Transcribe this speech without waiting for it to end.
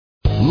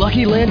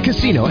Lucky Land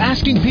Casino,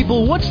 asking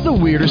people, what's the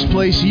weirdest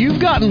place you've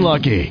gotten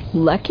lucky?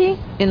 Lucky?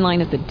 In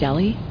line at the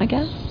deli, I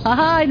guess?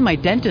 Aha, in my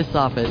dentist's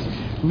office.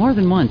 More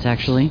than once,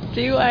 actually.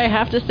 Do I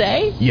have to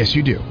say? Yes,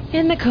 you do.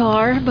 In the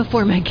car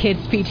before my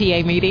kids'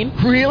 PTA meeting.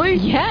 Really?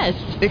 Yes.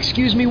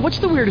 Excuse me, what's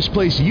the weirdest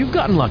place you've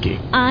gotten lucky?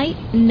 I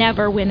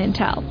never win and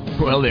tell.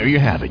 Well, there you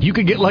have it. You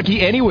can get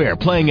lucky anywhere,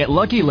 playing at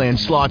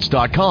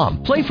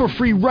LuckyLandSlots.com. Play for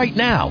free right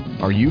now.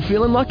 Are you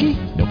feeling lucky?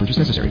 No purchase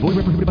necessary. Void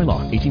where prohibited by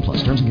law. 18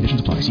 plus. Terms and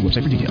conditions apply. See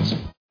website for details.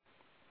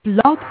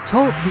 Blog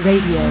Talk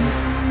Radio.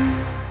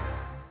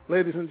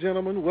 Ladies and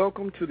gentlemen,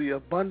 welcome to the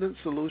Abundant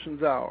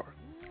Solutions Hour.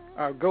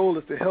 Our goal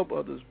is to help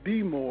others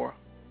be more,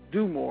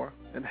 do more,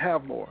 and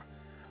have more.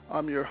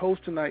 I'm your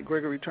host tonight,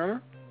 Gregory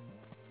Turner.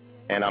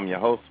 And I'm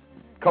your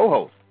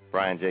co-host,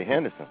 Brian J.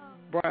 Henderson.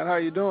 Brian, how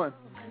you doing?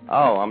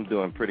 Oh, I'm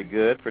doing pretty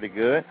good.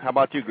 How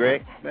about you,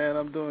 Greg? Man,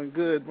 I'm doing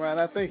good, Brian.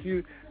 I think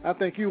you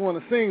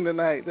want to sing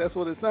tonight. That's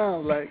what it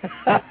sounds like.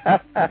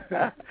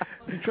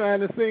 You trying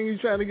to sing? You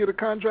trying to get a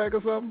contract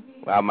or something?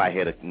 Well, I might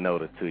hit a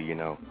note or two, you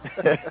know.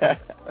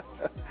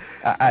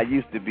 I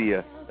used to be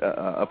a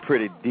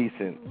pretty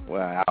decent,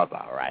 well, I was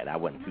all right. I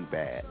wasn't too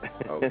bad.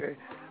 Okay.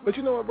 But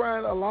you know what,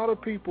 Brian? A lot of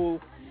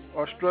people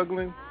are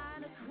struggling.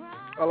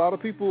 A lot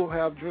of people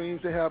have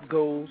dreams. They have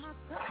goals.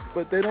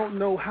 But they don't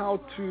know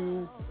how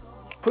to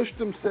push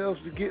themselves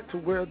to get to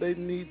where they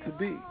need to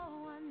be.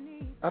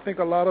 I think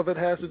a lot of it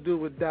has to do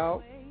with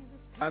doubt.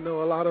 I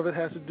know a lot of it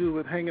has to do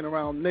with hanging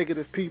around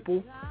negative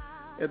people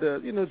and,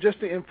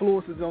 just the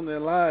influences on their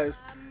lives.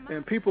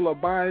 And people are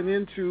buying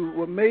into,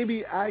 well,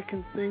 maybe I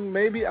can sing,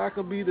 maybe I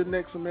can be the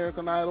next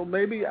American Idol,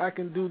 maybe I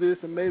can do this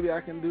and maybe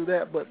I can do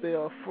that, but they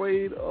are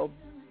afraid of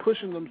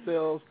pushing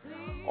themselves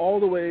all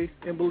the way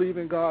and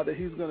believing God that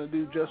he's going to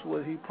do just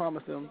what he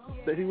promised them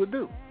that he would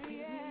do.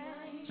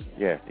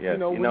 Yeah.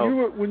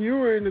 When you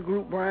were in the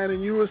group, Brian,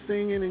 and you were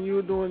singing and you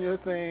were doing your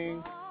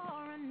thing,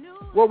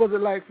 what was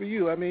it like for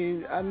you? I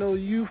mean, I know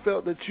you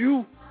felt that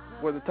you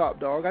were the top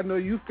dog. I know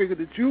you figured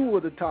that you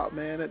were the top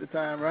man at the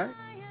time, right?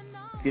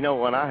 You know,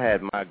 when I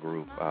had my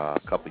group a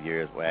couple of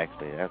years, well,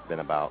 actually, that's been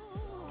about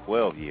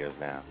 12 years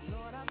now.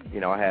 You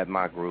know, I had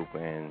my group,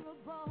 and,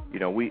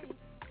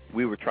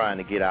 we were trying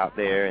to get out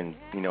there and,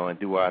 and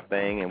do our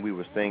thing, and we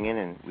were singing,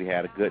 and we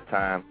had a good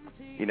time.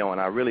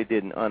 And I really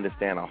didn't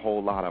understand a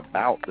whole lot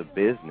about the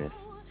business.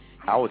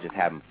 I was just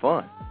having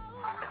fun.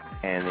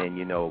 And then,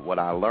 what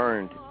I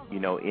learned,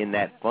 in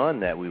that fun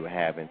that we were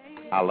having,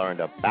 I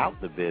learned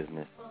about the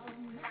business,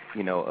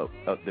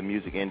 of the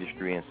music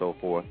industry and so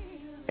forth.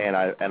 And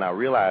I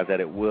realized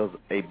that it was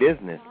a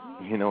business.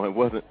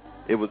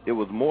 It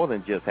was more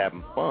than just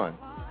having fun.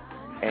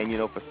 And,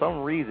 for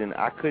some reason,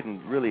 I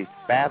couldn't really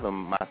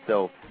fathom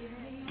myself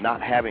not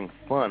having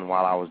fun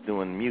while I was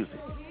doing music.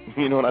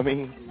 You know what I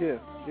mean? Yeah.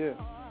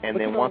 And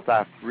then once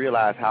I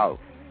realized how,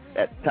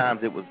 at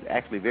times, it was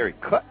actually very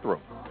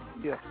cutthroat.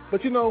 Yeah.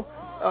 But,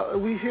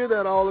 we hear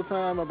that all the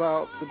time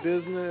about the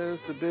business,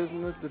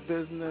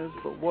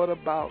 but what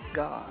about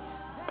God?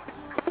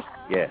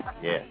 Yes.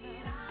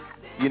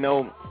 In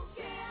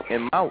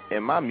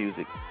my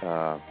music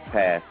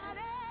past,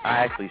 I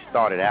actually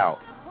started out,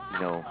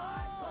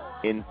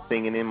 in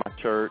singing in my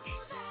church,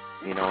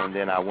 and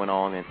then I went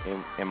on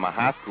in my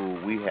high school,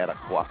 we had a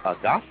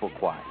gospel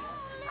choir.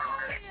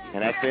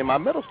 And actually in my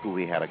middle school,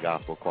 we had a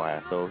gospel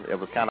choir, so it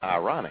was kind of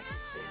ironic.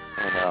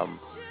 And,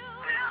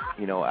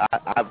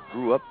 I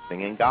grew up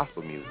singing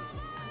gospel music,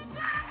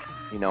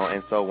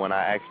 and so when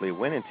I actually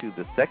went into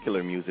the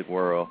secular music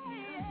world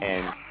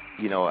and,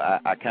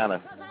 I kind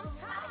of,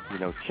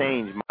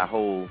 changed my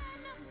whole,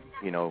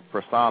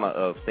 persona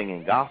of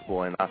singing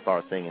gospel, and I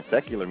started singing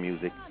secular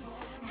music,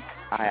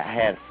 I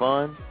had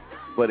fun,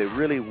 but it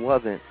really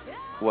wasn't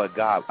what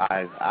God,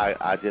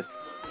 I just,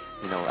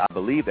 I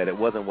believe that it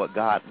wasn't what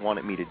God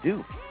wanted me to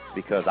do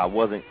because I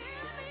wasn't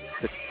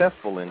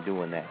successful in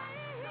doing that.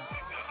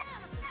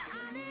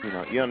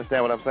 You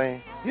understand what I'm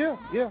saying? Yeah.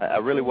 I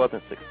really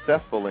wasn't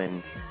successful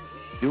in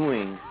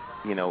doing,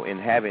 in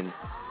having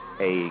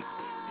a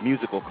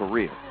musical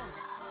career.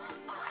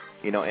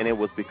 And it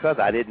was because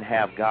I didn't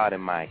have God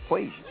in my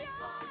equation.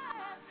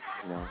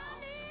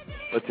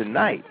 But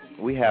tonight,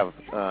 we have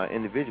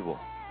individuals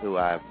who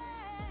I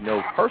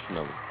know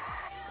personally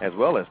as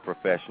well as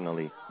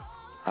professionally.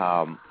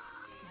 And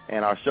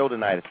our show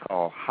tonight is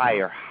called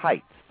Higher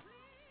Heights.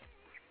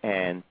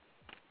 And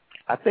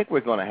I think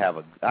we're going to have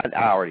I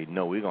already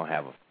know we're going to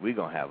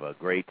have a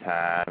great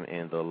time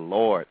in the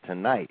Lord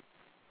tonight,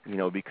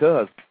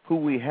 because who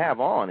we have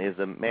on is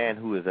a man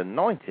who is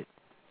anointed.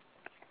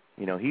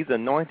 He's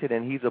anointed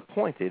and he's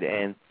appointed,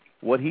 and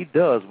what he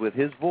does with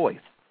his voice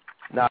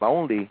not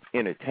only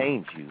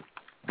entertains you,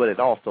 but it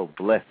also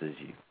blesses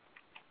you.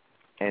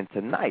 And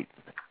tonight,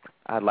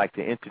 I'd like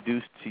to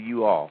introduce to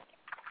you all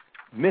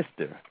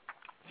Mr.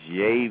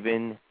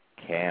 Javen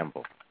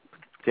Campbell.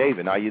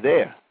 Javen, are you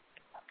there?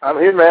 I'm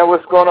here, man.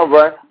 What's going on,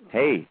 Brian?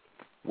 Hey,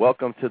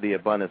 welcome to the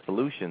Abundant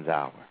Solutions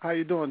Hour. How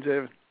you doing,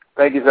 Javen?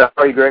 Thank you, sir.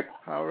 How are you, Greg?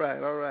 All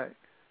right.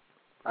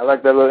 I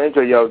like that little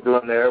intro y'all was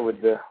doing there with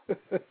the,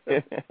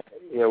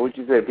 what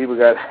you said, people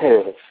got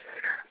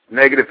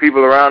negative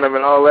people around him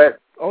and all that.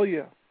 Oh,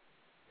 yeah.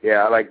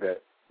 Yeah, I like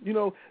that. You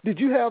know, did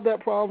you have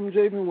that problem,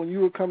 Javen, when you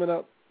were coming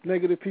up,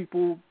 negative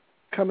people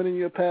coming in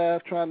your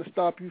path, trying to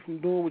stop you from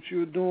doing what you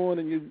were doing,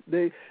 and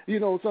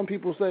some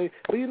people say,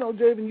 well,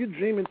 Javen, you're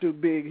dreaming too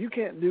big. You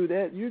can't do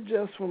that. You're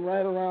just from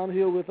right around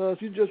here with us.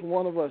 You're just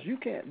one of us. You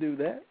can't do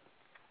that.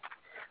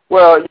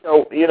 Well,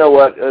 you know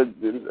what?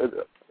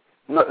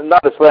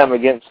 Not a slam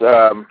against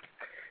the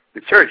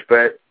church,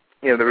 but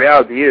the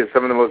reality is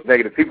some of the most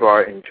negative people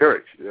are in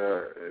church.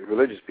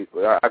 Religious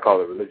people. I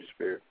call it religious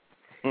spirit.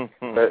 but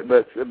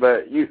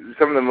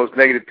some of the most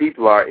negative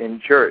people are in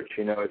church.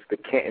 It's the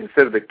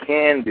instead of the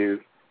can do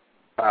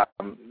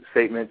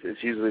statements,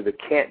 it's usually the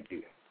can't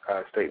do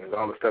statements.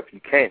 All the stuff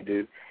you can't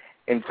do.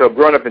 And so,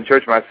 growing up in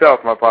church myself,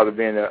 my father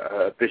being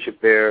a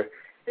bishop there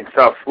in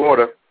South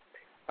Florida,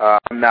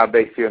 I'm now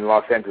based here in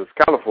Los Angeles,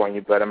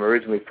 California, but I'm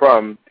originally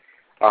from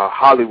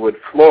Hollywood,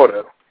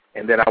 Florida.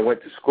 And then I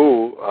went to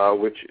school,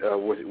 which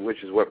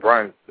is what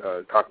Brian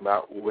talked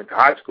about. We went to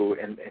high school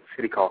in a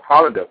city called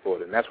Hollandale,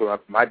 Florida, and that's where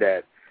my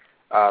dad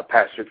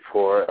pastored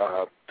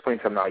for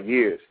 20-some odd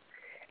years.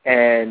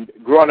 And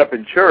growing up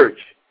in church,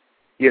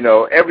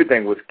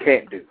 everything was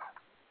can't do.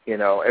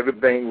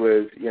 Everything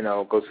was,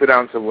 go sit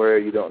down somewhere,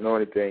 you don't know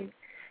anything.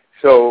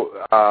 So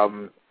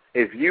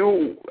if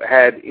you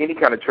had any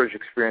kind of church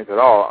experience at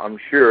all, I'm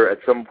sure at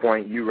some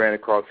point you ran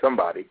across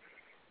somebody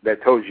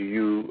that told you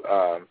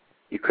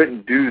you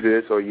couldn't do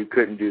this or you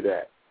couldn't do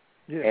that.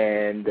 Yeah.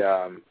 And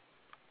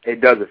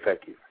it does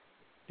affect you.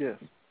 Yes.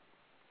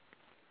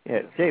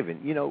 Yeah,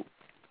 Javen,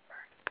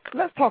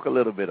 let's talk a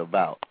little bit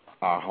about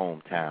our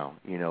hometown,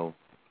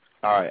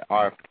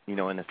 our in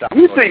the South.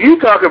 You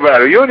talk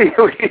about it. You need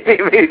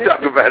me to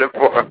talk about it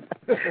for him.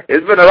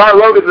 It's been a lot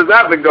longer since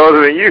I've been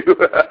going than you.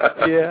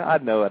 Yeah, I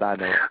know it. I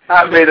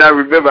may not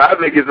remember. I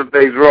may get some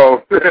things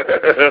wrong.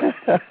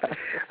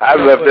 I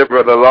left there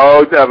a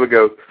long time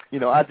ago.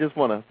 I just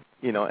want to,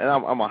 and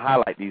I'm gonna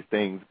highlight these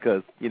things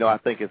because I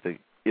think it's a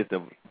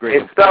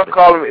great. And stop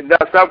calling me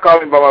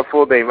by my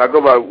full name. I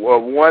go by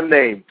one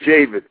name,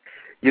 Javen.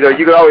 You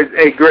can always,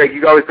 hey Greg, you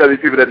can always tell these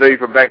people that know you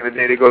from back in the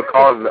day, they go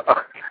call them.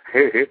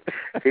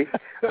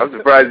 I'm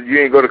surprised you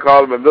ain't going to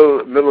call them a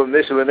middle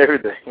initial and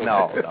everything.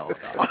 No.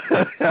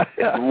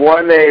 It's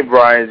one name,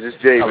 Brian, just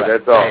Javen. Right,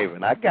 that's all.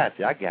 Javen, I got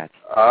you.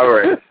 All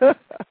right.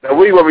 Now,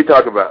 what do you want me to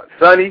talk about?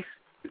 Sonny's?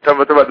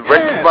 Talking about the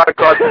breakfast spot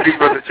across the street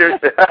from the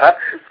church.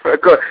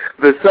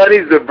 The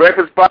Sonny's, the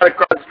breakfast spot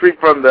across the street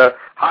from the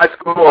high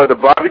school, or the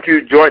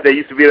barbecue joint that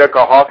used to be there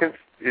called Hawkins.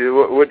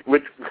 What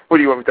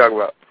do you want me to talk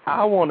about?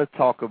 I want to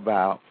talk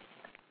about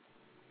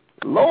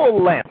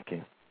Lowell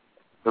Lampkin.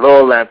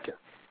 Lowell Lampkin.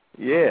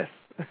 Yes.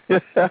 Talk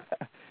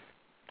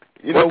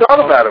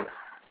about him.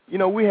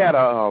 We had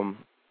a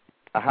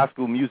high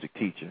school music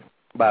teacher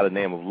by the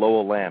name of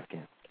Lowell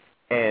Lampkin,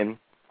 and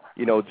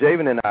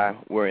Javen and I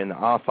were in the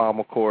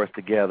ensemble chorus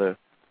together.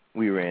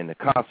 We were in the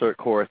concert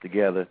chorus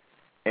together,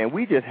 and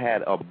we just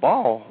had a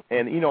ball.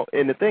 And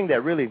and the thing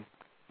that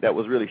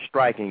was really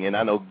striking, and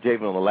I know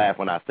Javen will laugh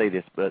when I say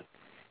this, but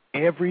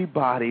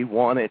everybody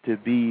wanted to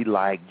be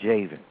like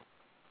Javen.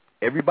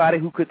 Everybody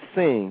who could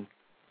sing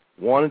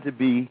wanted to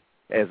be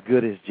as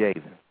good as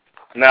Javen.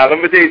 Now, let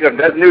me tell you something.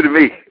 That's new to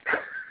me.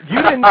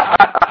 You didn't.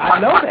 I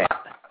know that.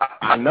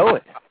 I know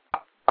it.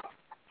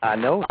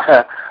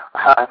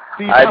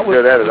 See, I didn't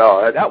know that at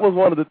all. That was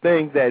one of the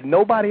things that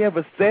nobody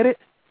ever said it,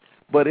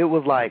 but it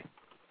was like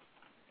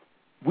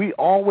we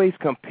always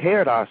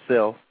compared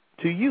ourselves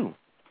to you.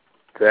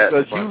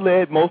 Because you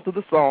led most of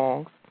the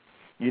songs.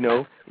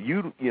 You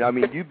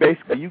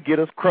basically you get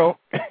us crunk.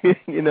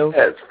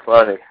 That's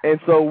funny. And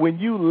so when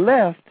you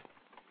left,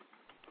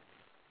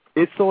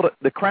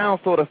 the crown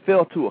sort of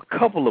fell to a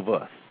couple of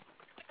us,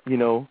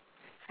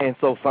 And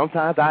so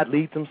sometimes I'd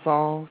lead some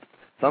songs,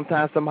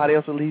 sometimes somebody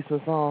else would lead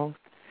some songs,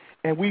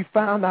 and we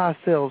found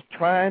ourselves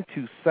trying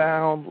to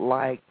sound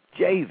like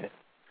Javen.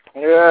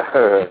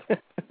 Yeah.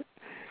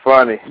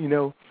 Funny.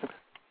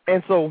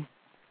 And so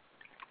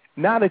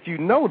now that you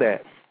know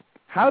that,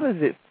 how does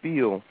it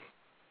feel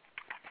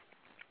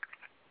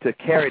to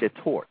carry the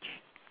torch?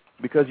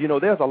 Because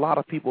there's a lot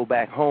of people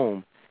back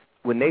home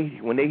when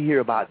they hear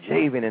about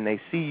Javen and they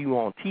see you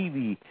on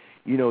TV,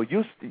 you're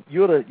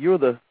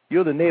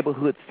the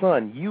neighborhood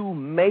son. You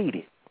made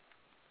it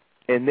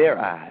in their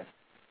eyes.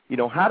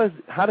 How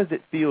does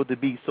it feel to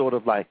be sort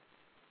of like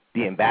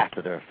the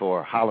ambassador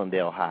for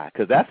Hollandale High?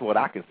 Because that's what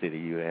I consider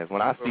you as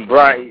when I see you.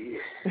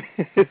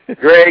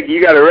 Greg,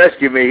 you got to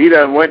rescue me. He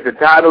done went to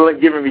title and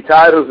giving me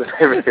titles and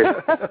everything.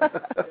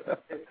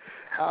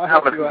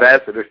 I'm an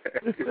ambassador.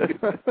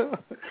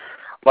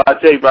 Well, I'll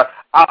tell you, bro.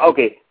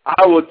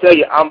 I will tell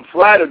you, I'm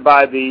flattered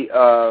by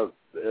the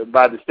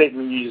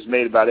statement you just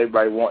made about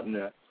everybody wanting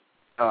to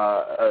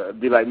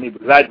be like me,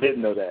 because I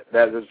didn't know that.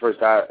 That was the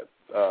first I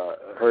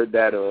heard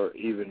that or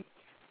even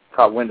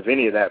caught wind of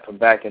any of that from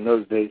back in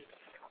those days.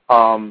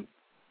 Now,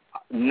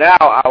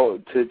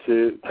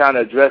 to kind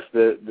of address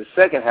the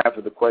second half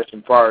of the question,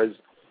 as far as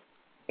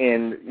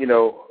in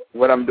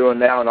what I'm doing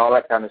now and all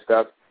that kind of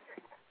stuff.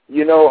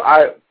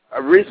 I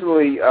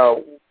recently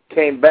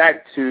came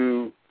back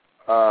to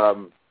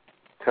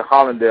to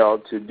Hollandale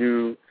to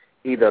do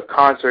either a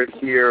concert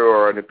here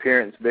or an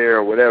appearance there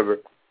or whatever.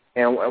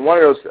 And one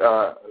of those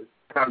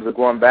times of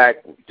going back,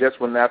 just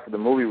when after the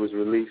movie was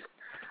released,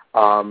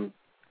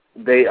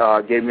 they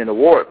gave me an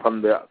award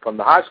from the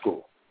high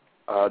school.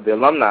 The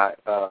alumni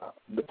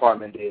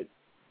department did.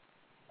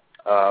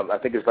 I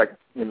think it's like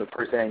the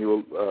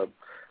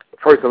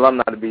first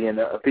alumni to be in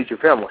a feature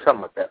film or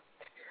something like that.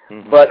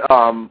 Mm-hmm. But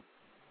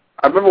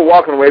I remember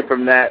walking away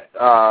from that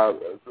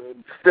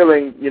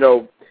feeling,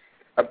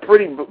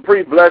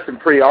 pretty blessed and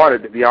pretty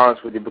honored, to be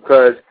honest with you,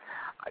 because,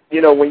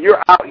 when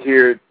you're out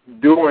here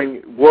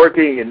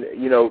working and,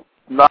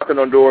 knocking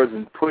on doors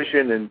and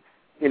pushing and,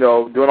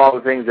 doing all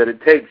the things that it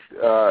takes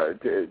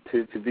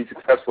to be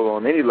successful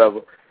on any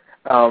level,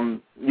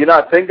 you're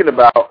not thinking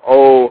about,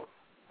 oh,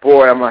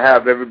 boy, I'm going to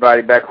have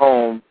everybody back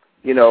home,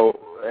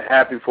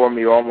 happy for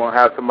me, or I'm going to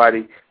have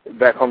somebody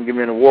back home give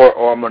me an award,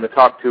 or I'm going to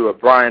talk to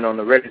Brian on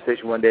the radio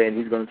station one day and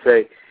he's going to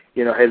say,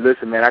 hey,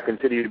 listen, man, I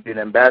consider you to be an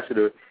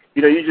ambassador.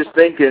 You're just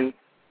thinking,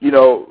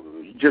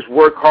 just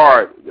work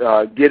hard,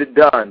 get it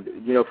done,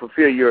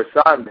 fulfill your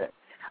assignment.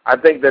 I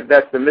think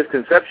that's the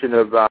misconception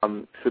of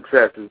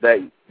success, is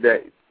that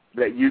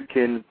you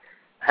can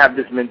have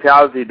this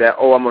mentality that,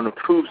 oh, I'm going to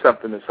prove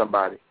something to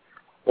somebody,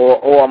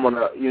 or I'm going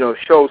to,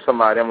 show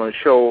somebody, I'm going to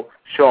show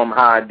them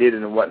how I did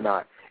it and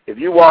whatnot. If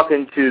you walk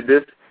into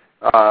this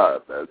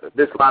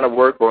line of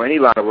work, or any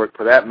line of work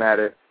for that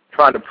matter,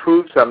 trying to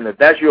prove something,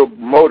 that's your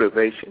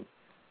motivation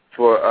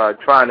for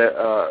trying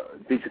to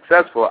be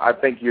successful, I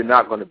think you're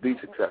not going to be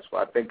successful.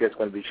 I think it's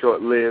going to be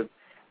short-lived,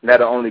 and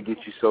that'll only get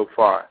you so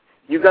far.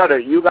 You gotta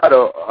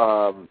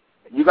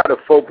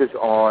focus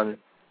on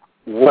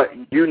what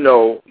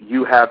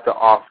you have to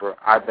offer,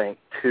 I think,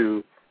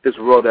 to this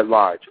world at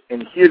large.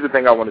 And here's the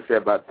thing I want to say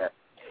about that.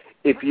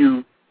 If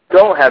you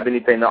don't have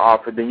anything to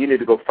offer, then you need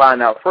to go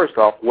find out, first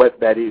off, what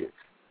that is.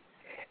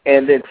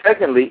 And then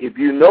secondly, if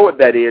you know what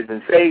that is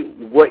and say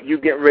what you're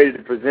getting ready to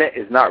present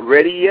is not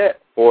ready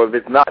yet, or if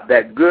it's not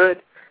that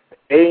good,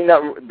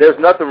 there's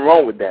nothing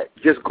wrong with that.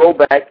 Just go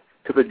back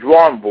to the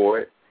drawing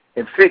board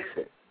and fix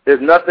it.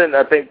 There's nothing,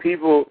 I think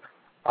people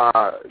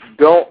a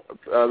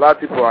lot of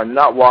people are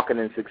not walking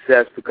in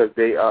success because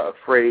they are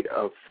afraid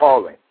of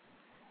falling.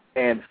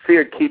 And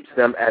fear keeps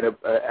them at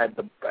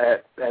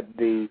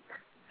the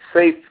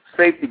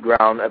safety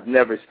ground of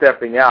never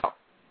stepping out.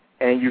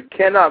 And you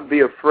cannot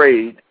be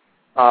afraid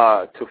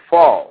to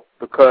fall,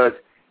 because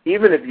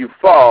even if you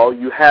fall,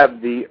 you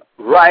have the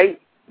right,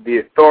 the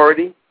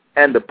authority,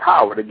 and the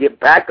power to get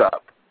back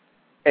up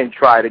and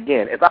try it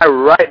again. If I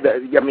write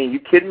that, you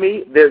kidding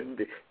me?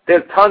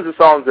 There's tons of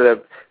songs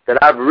that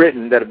I've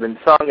written that have been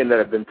sung and that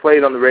have been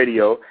played on the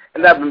radio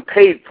and that I've been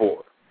paid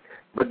for.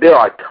 But there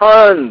are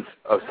tons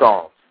of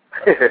songs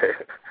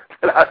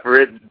that I've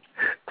written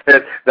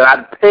that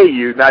I'd pay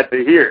you not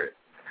to hear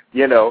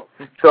it,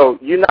 So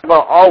you're not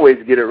going to always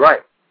get it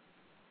right.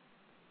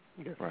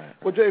 Right.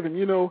 Well,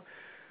 Javen,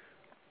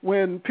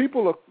 when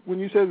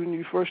you said when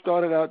you first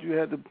started out, you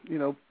had to,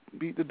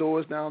 beat the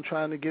doors down,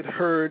 trying to get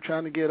heard,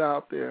 trying to get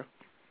out there.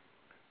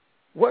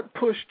 What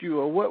pushed you,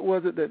 or what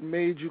was it that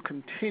made you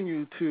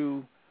continue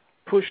to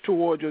push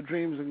toward your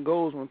dreams and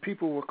goals when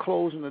people were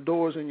closing the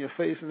doors in your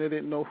face and they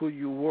didn't know who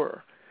you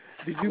were?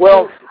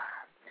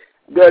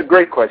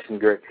 Great question,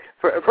 Greg.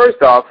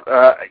 First off,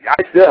 I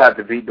still have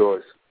to beat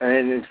doors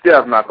and still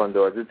have to knock on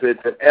doors.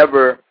 It's an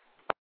ever,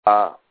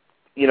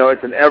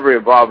 it's an ever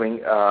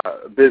evolving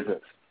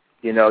business.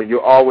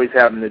 You're always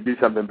having to do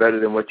something better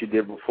than what you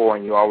did before,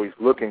 and you're always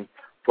looking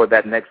for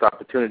that next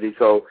opportunity.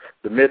 So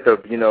the myth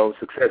of,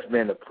 success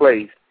being a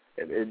place,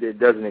 it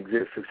doesn't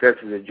exist. Success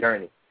is a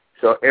journey.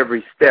 So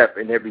every step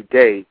and every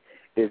day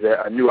is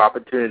a new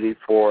opportunity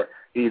for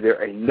either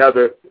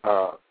another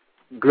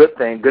good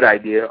thing, good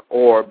idea,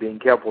 or being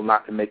careful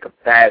not to make a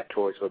bad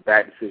choice or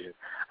bad decision.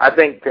 I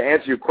think to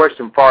answer your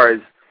question as far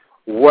as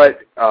what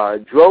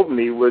drove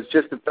me was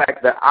just the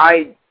fact that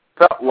I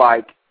felt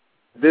like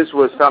this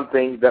was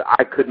something that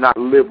I could not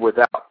live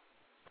without.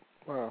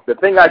 Wow. The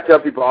thing I tell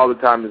people all the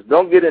time is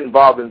don't get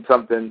involved in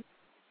something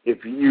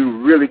if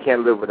you really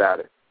can't live without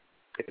it.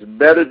 It's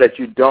better that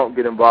you don't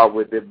get involved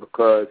with it,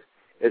 because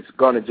it's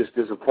going to just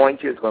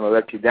disappoint you. It's going to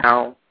let you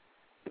down.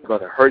 It's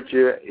going to hurt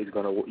you. It's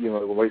going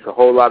to waste a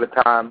whole lot of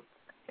time,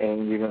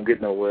 and you're going to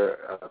get nowhere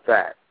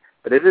fast.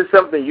 But if it's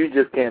something you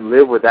just can't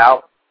live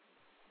without,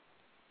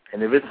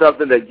 and if it's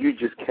something that you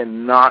just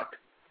cannot,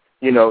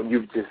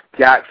 you've just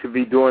got to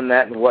be doing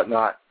that and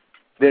whatnot,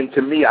 then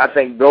to me, I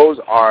think those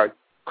are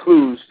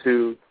clues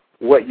to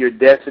what your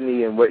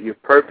destiny and what your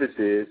purpose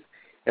is,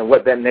 and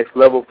what that next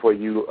level for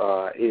you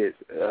is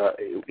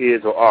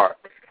or are.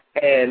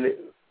 And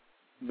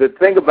the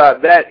thing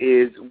about that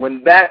is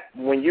when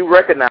you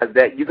recognize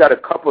that, you got to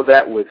couple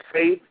that with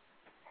faith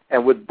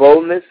and with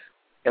boldness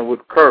and with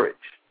courage,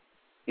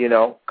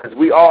 because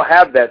we all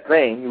have that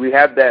thing. We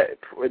have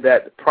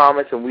that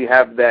promise and we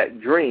have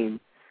that dream,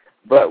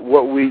 but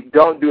what we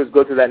don't do is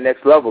go to that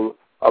next level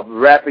of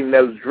wrapping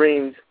those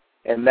dreams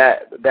and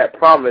that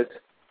promise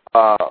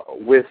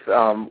with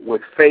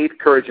faith,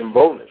 courage, and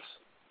boldness.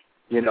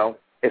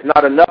 It's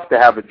not enough to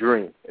have a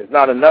dream. It's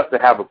not enough to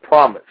have a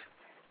promise.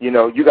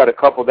 You got to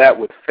couple that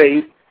with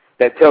faith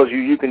that tells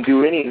you can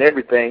do any and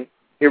everything,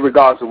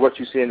 irregardless of what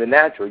you see in the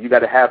natural. You got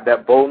to have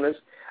that boldness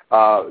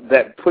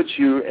that puts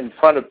you in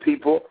front of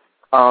people,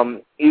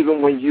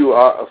 even when you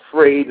are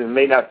afraid and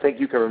may not think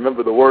you can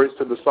remember the words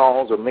to the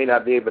songs or may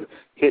not be able to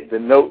hit the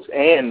notes,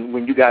 and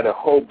when you got a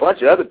whole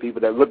bunch of other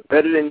people that look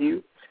better than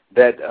you,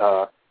 that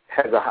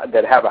have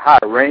a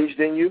higher range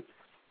than you,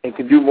 and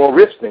can do more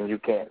riffs than you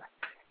can,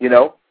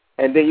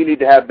 And then you need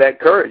to have that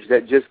courage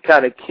that just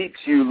kind of keeps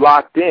you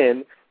locked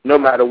in no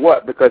matter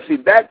what. Because, see,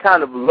 that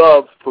kind of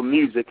love for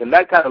music and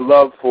that kind of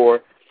love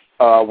for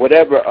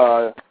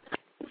whatever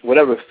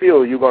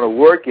field you're going to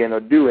work in or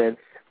do in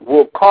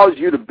will cause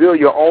you to build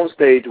your own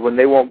stage when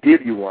they won't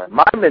give you one.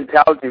 My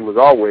mentality was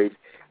always,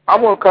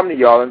 I'm going to come to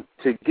y'all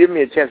to give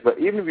me a chance, but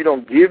even if you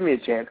don't give me a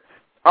chance,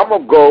 I'm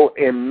going to go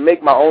and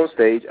make my own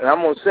stage, and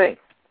I'm going to sing.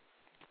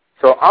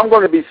 So I'm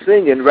going to be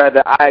singing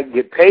whether I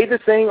get paid to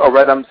sing or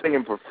whether I'm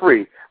singing for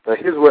free. But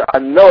here's what I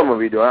know I'm going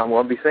to be doing. I'm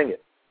going to be singing.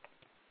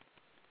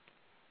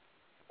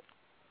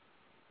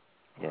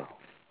 Yeah.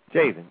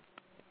 Javen,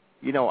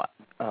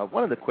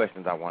 one of the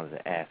questions I wanted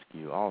to ask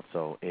you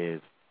also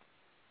is,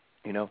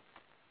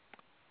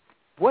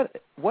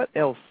 what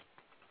else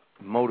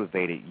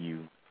motivated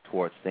you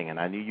towards singing?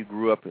 I knew you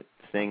grew up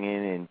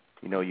singing and,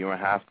 you were in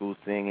high school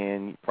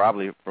singing.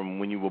 Probably from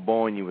when you were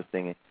born you were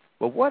singing.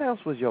 But what else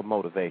was your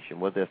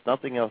motivation? Was there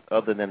something else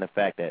other than the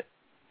fact that,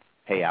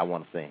 hey, I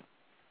want to sing?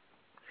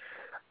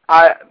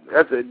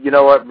 You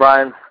know what,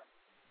 Brian?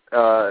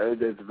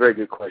 It's a very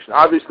good question.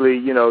 Obviously,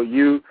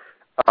 you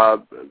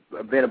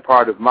being a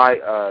part of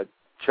my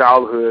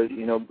childhood,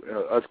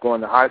 us going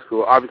to high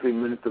school, obviously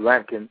Minister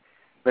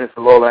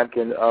Lowell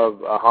Lampkin of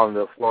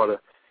Hollandale, Florida,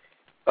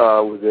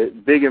 was a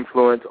big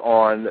influence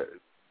on,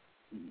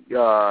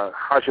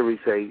 how should we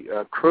say,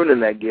 crooning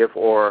that gift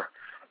or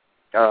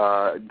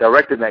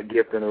directing that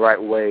gift in the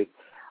right way.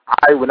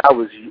 When I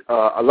was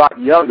a lot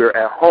younger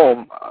at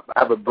home, I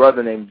have a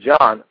brother named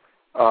John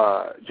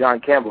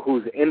Campbell,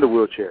 who's in the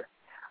wheelchair,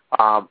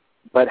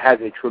 but has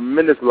a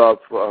tremendous love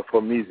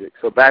for music.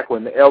 So back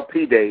when the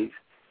LP days,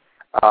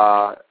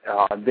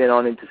 then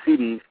on into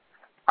CDs,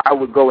 I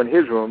would go in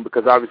his room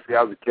because obviously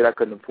I was a kid, I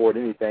couldn't afford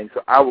anything.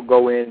 So I would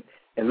go in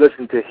and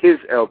listen to his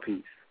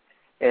LPs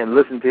and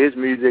listen to his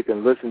music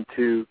and listen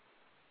to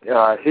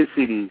his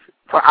CDs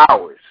for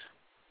hours.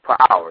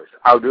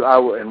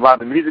 And while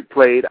the music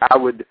played, I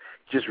would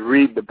just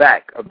read the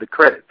back of the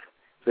credits.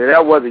 So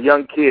that was a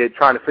young kid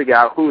trying to figure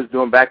out who was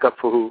doing backup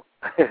for who,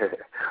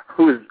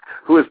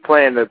 who was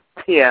playing the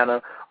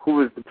piano, who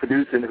was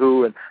producing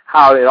who, and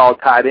how it all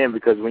tied in.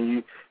 Because when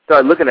you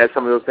start looking at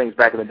some of those things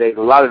back in the day,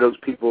 a lot of those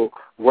people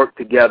worked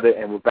together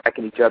and were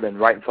backing each other and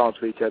writing songs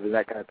for each other and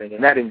that kind of thing.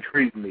 And that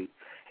intrigued me.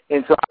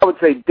 And so I would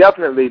say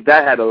definitely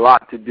that had a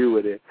lot to do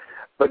with it.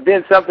 But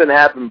then something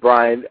happened,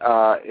 Brian,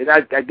 and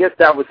I guess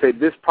that would say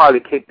this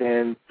probably kicked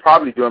in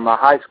probably during my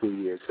high school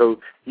years. So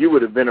you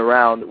would have been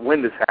around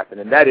when this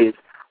happened, and that is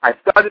I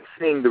started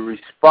seeing the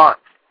response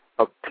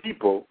of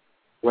people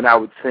when I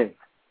would sing.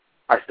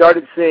 I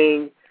started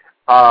seeing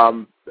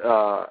the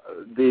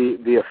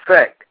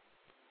effect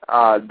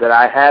that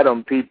I had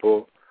on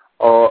people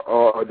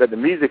or that the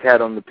music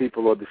had on the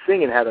people or the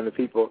singing had on the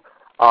people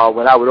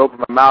when I would open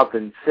my mouth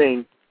and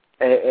sing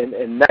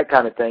and that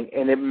kind of thing.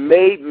 And it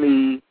made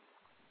me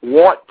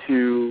want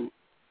to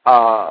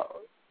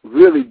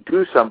really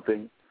do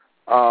something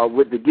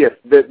with the gift.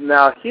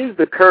 Now, here's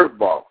the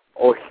curveball,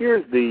 or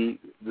here's the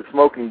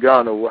smoking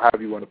gun, or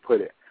however you want to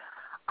put it.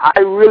 I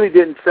really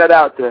didn't set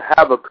out to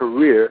have a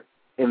career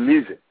in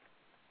music.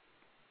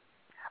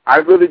 I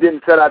really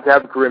didn't set out to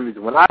have a career in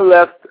music. When I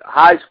left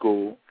high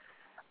school,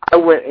 I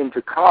went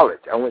into college.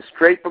 I went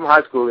straight from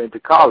high school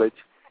into college,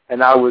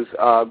 and I was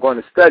going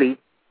to study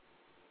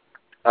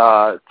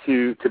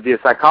to be a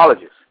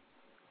psychologist.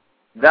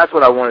 That's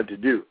what I wanted to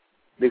do,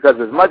 because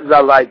as much as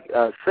I liked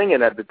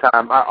singing at the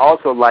time, I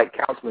also liked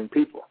counseling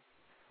people,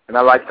 and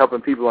I liked helping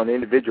people on an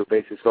individual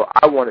basis. So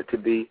I wanted to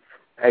be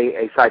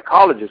a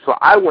psychologist. So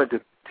I went to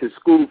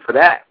school for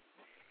that.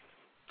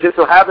 Just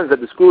so happens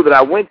that the school that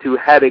I went to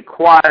had a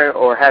choir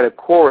or had a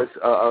chorus,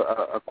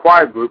 a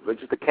choir group,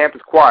 just a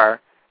campus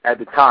choir at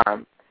the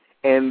time,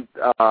 and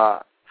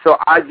so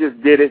I just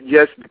did it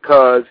just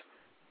because.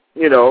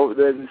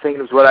 The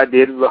singing was what I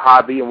did. It was a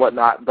hobby and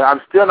whatnot. But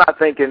I'm still not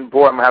thinking,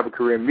 boy, I'm going to have a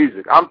career in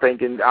music. I'm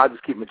thinking I'll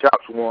just keep my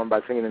chops warm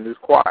by singing in this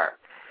choir.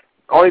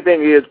 Only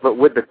thing is, but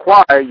with the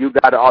choir, you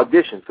got to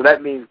audition. So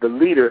that means the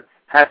leader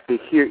has to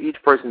hear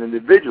each person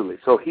individually.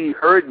 So he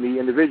heard me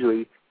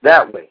individually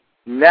that way.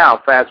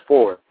 Now, fast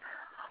forward.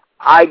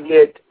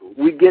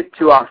 We get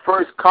to our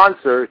first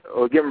concert,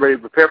 or getting ready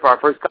to prepare for our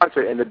first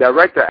concert, and the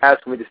director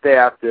asked me to stay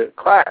after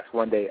class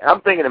one day. I'm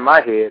thinking in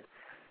my head,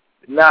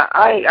 now,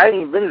 I ain't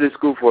even been to this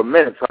school for a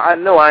minute, so I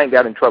know I ain't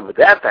got in trouble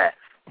that fast.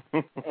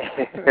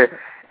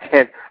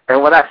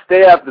 and when I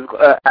stay after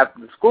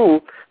the school,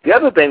 the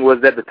other thing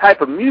was that the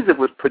type of music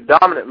was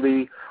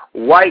predominantly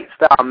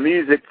white-style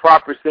music,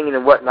 proper singing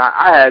and whatnot.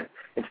 I had,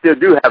 and still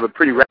do have, a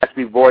pretty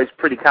raspy voice,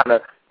 pretty kind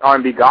of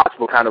R&B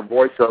gospel kind of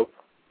voice, so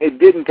it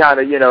didn't kind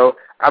of,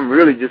 I'm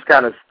really just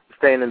kind of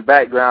staying in the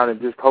background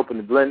and just hoping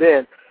to blend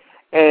in.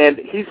 And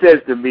he says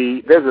to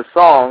me, there's a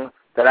song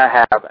that I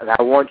have, and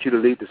I want you to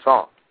lead the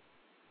song.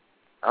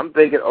 I'm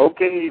thinking,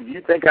 okay, if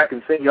you think I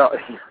can sing y'all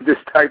this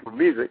type of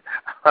music,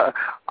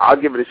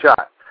 I'll give it a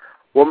shot.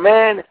 Well,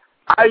 man,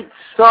 I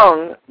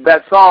sung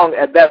that song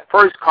at that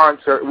first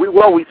concert. We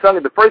sung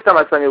it. The first time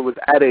I sung it was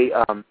at a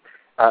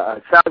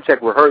sound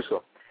check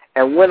rehearsal.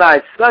 And when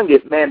I sung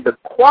it, man, the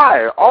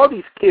choir, all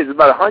these kids,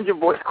 about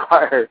 100-voice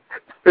choir,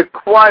 the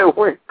choir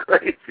went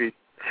crazy.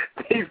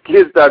 These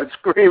kids started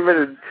screaming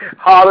and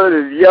hollering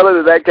and yelling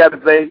and that kind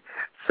of thing.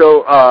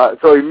 So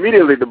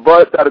immediately the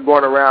buzz started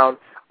going around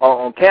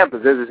on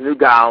campus. There's this new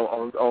guy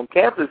on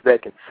campus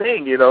that can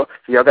sing, so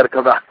y'all got to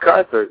come out to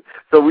concert.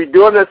 So we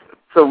doing this.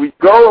 So we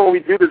go and we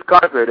do this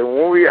concert. And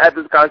when we were at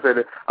this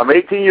concert, I'm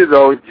 18 years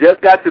old,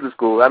 just got to the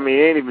school. I mean,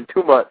 it ain't even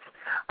 2 months.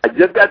 I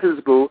just got to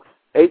the school,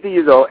 18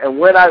 years old, and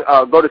when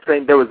I go to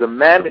sing, there was a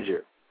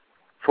manager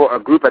for a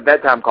group at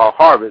that time called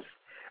Harvest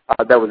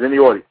that was in the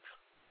audience.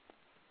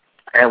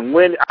 And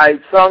when I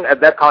sung at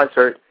that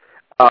concert,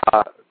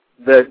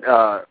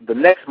 the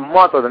next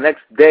month or the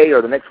next day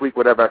or the next week,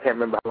 whatever, I can't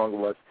remember how long it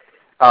was,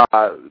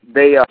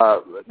 they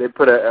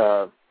put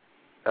a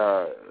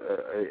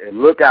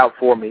lookout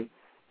for me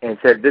and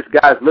said, this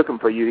guy's looking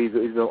for you. He's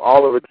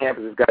all over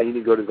campus. This guy, you need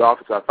to go to his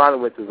office. So I finally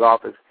went to his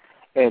office,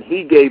 and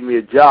he gave me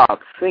a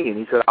job singing.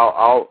 He said,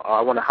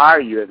 I want to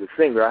hire you as a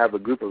singer. I have a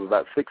group of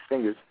about 6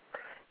 singers,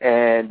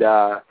 and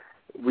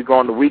we go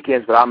on the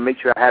weekends, but I'll make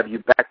sure I have you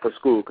back for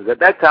school. Because at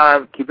that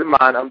time, keep in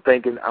mind, I'm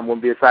thinking I'm going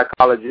to be a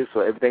psychologist,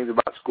 so everything's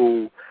about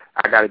school.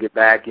 I got to get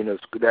back.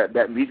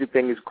 That music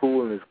thing is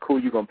cool, and it's cool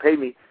you're going to pay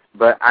me,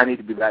 but I need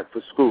to be back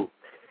for school.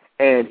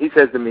 And he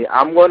says to me,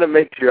 I'm going to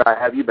make sure I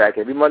have you back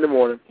every Monday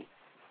morning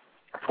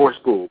for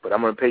school, but I'm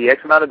going to pay you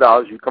X amount of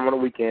dollars. You come on the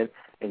weekend,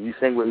 and you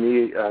sing with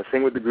me,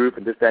 sing with the group,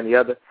 and this, that, and the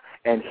other.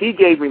 And he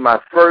gave me my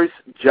first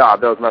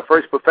job. That was my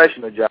first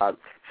professional job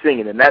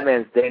singing, and that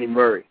man's Danny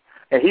Murray.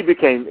 And he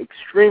became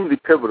extremely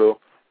pivotal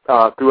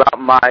throughout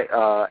my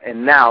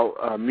and now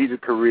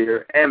music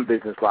career and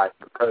business life,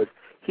 because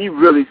he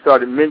really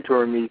started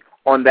mentoring me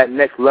on that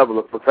next level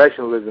of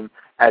professionalism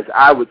as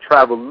I would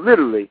travel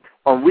literally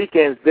on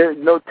weekends. There's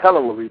no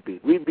telling where we'd be.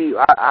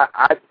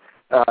 I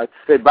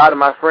say bye to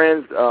my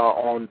friends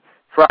on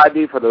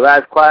Friday for the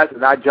last class,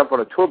 and I jump on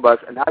a tour bus,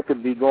 and I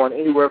could be going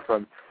anywhere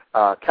from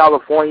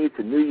California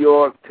to New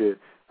York to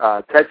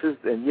Texas,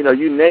 and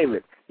you name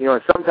it.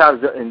 And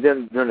sometimes, and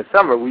then during the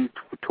summer, we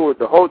toured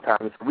the whole time,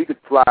 so we could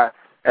fly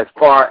as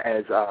far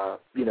as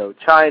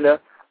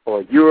China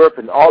or Europe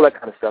and all that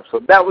kind of stuff. So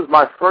that was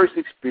my first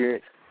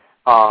experience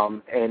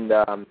in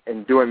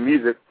doing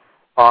music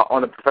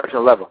on a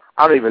professional level.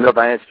 I don't even know if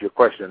I answered your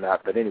question or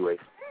not, but anyways,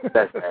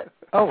 that's that.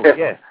 Oh,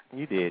 yes,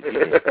 you did.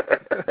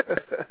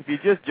 If you're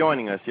just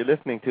joining us, you're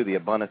listening to the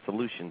Abundant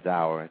Solutions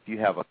Hour. If you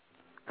have a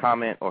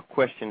comment or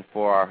question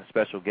for our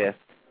special guest,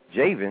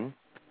 Javen,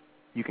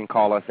 you can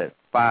call us at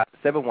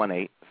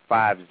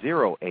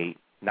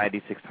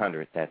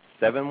 718-508-9600. That's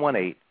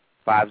 718-508-9600.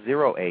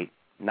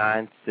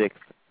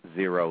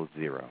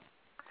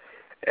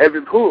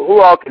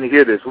 Who all can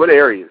hear this? What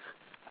areas?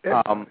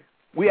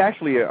 We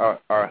actually are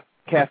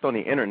cast on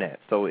the internet,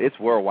 so it's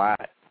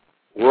worldwide.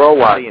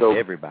 Worldwide. So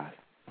everybody.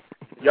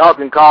 Y'all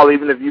can call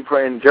even if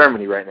you're in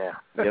Germany right now.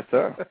 Yes,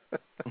 sir.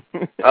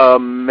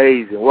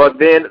 Amazing. Well,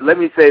 then, let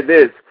me say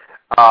this.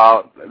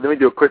 Let me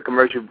do a quick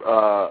commercial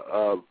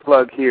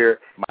plug here.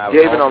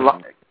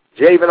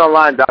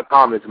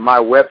 Javenonline.com is my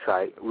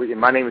website.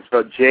 My name is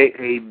spelled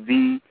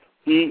Javen,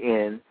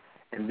 and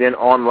then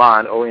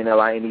online,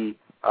 ONLINE,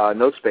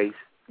 no space,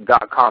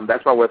 .com.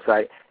 That's my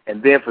website.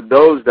 And then for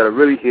those that are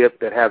really hip,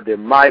 that have their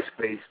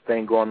MySpace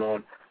thing going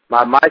on,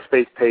 my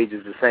MySpace page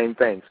is the same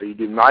thing. So you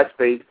do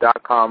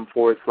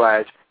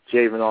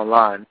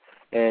myspace.com/JavenOnline,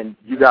 and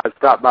you guys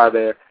stop by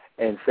there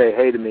and say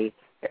hey to me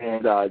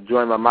and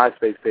join my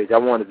MySpace page. I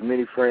want as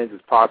many friends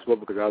as possible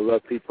because I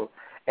love people.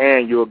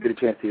 And you'll get a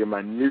chance to hear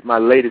my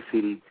latest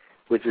CD,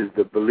 which is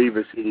the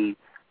Believer CD,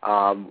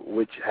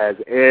 which has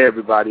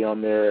everybody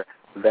on there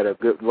that are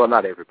good. Well,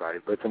 not everybody,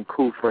 but some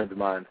cool friends of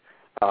mine.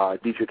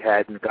 Dietrich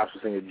Haddon,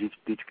 gospel singer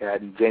Dietrich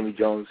Haddon, Jamie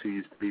Jones, who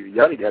used to be,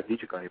 y'all need to have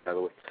Dietrich on here, by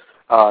the way.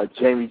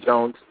 Jamie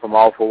Jones from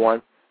All for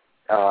One.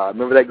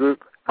 Remember that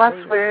group? I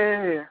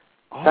swear,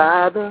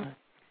 Father.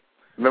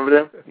 Remember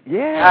them?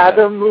 Yeah. By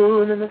the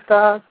moon and the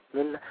stars.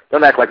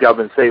 Don't act like y'all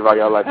been saved all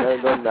y'all life.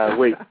 Don't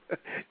wait.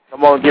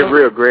 Come on, get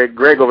real, Greg.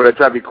 Greg over there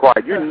trying to be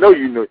quiet. You know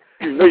you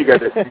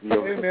got that CD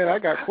over there. Hey, man, I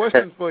got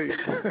questions for you.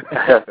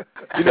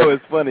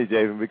 It's funny,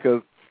 Javen,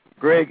 because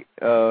Greg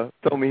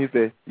told me, he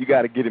said, you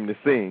got to get him to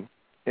sing.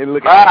 And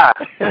look at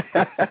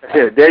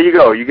yeah, there you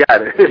go. You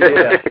got it.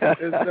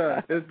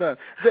 Yeah. It's done.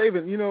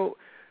 Javen,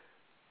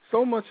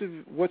 so much of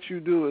what you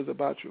do is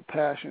about your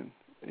passion,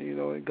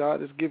 and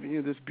God has given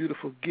you this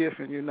beautiful gift,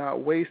 and you're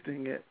not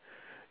wasting it.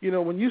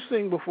 When you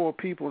sing before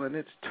people and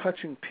it's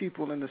touching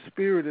people and the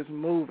Spirit is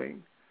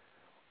moving,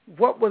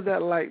 What was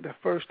that like the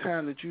first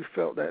time that you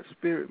felt that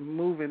spirit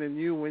moving in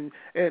you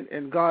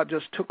and God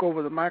just took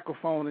over the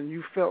microphone and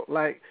you felt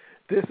like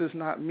this is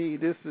not me,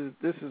 this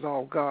is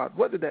all God?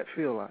 What did that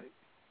feel like?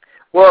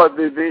 Well,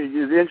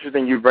 it's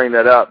interesting you bring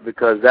that up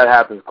because that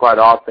happens quite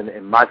often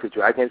in my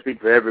situation. I can't speak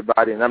for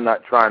everybody, and I'm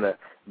not trying to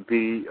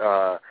be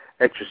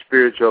extra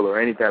spiritual or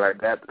anything like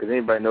that because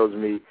anybody knows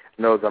me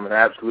knows I'm an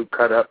absolute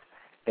cut-up,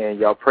 and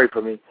y'all pray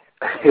for me.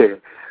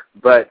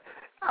 But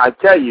I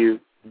tell you,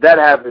 that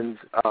happens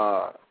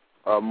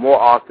more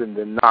often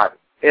than not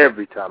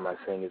every time I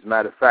sing. As a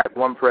matter of fact,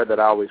 one prayer that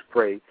I always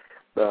pray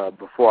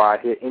before I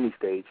hit any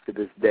stage to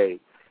this day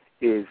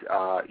is,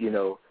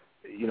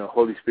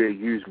 Holy Spirit,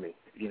 use me.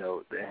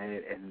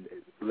 And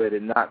let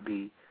it not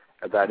be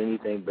about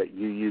anything but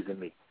you using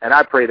me. And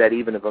I pray that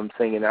even if I'm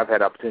singing, I've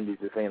had opportunities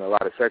to sing in a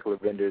lot of secular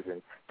vendors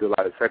and do a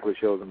lot of secular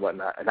shows and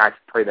whatnot, and I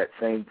pray that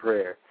same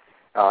prayer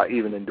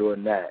even in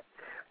doing that.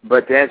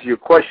 But to answer your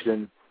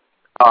question,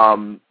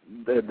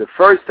 the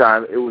first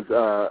time it was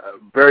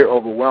very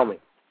overwhelming.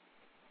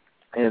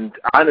 And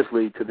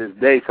honestly, to this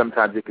day,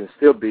 sometimes it can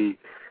still be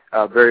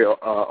very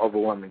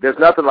overwhelming. There's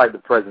nothing like the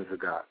presence of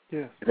God.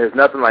 Yes. There's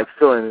nothing like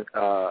feeling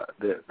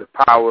the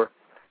power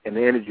and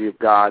the energy of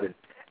God and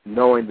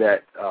knowing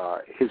that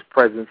his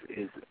presence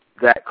is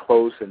that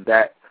close and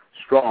that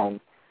strong,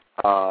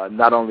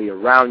 not only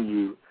around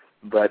you,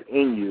 but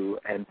in you,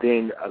 and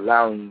then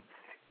allowing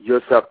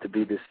yourself to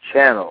be this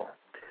channel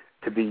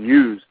to be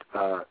used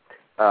by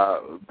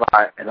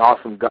an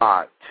awesome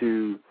God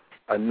to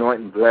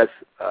anoint and bless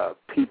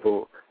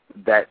people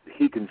that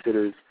he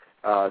considers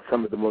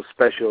some of the most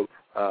special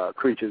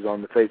creatures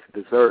on the face of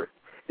this earth.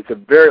 It's a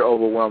very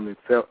overwhelming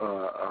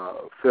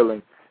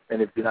feeling,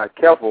 and if you're not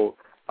careful,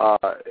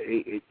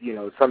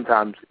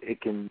 sometimes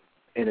it can,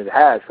 and it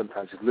has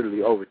sometimes, it's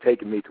literally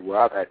overtaken me to where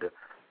I've had to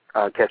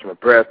catch my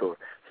breath or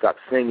stop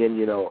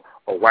singing, or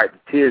wipe the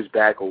tears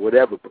back or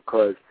whatever,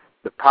 because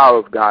the power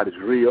of God is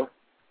real,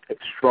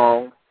 it's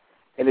strong,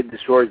 and it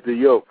destroys the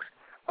yokes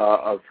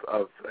of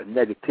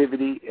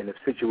negativity and of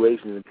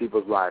situations in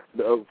people's lives.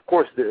 Of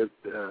course, the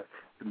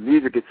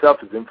music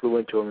itself is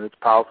influential and it's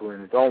powerful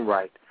in its own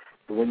right.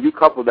 But when you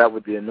couple that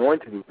with the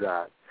anointing of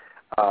God,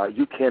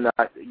 you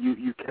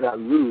cannot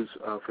lose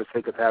for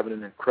sake of having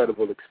an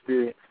incredible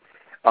experience.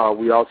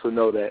 We also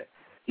know that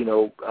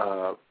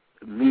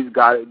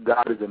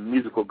God is a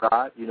musical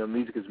God.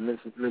 Music is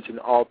mentioned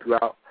all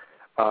throughout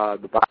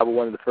the Bible.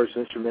 One of the first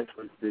instruments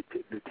was the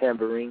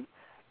tambourine,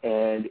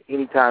 and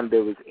anytime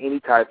there was any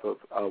type of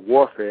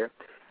warfare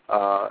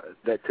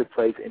that took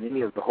place in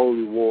any of the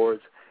holy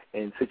wars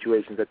and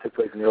situations that took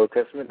place in the Old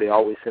Testament, they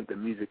always sent the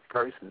music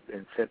first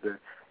and sent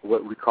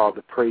what we call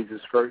the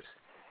praises first,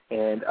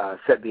 and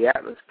set the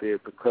atmosphere,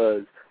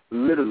 because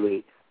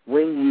literally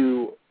when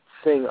you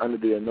sing under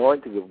the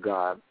anointing of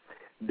God,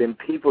 then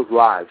people's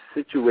lives,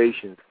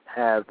 situations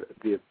have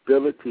the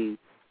ability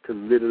to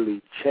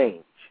literally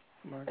change.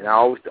 Right. And I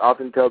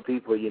often tell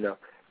people,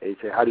 they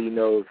say, how do you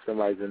know if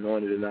somebody's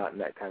anointed or not,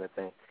 and that kind of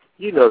thing.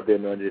 They're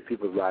anointed if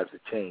people's lives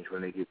have changed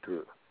when they get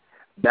through.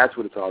 That's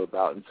what it's all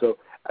about. And so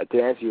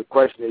to answer your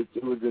question,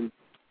 it was an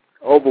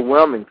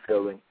overwhelming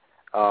feeling.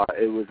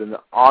 It was an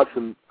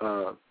awesome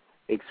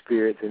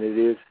experience, and it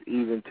is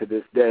even to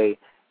this day.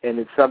 And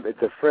it's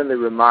a friendly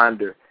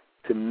reminder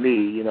to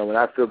me, when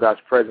I feel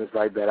God's presence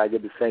like that, I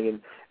get to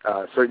singing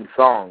certain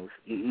songs,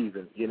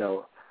 even,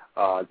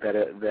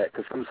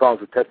 because some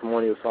songs are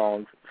testimonial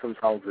songs, some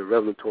songs are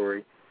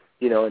revelatory,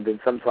 and then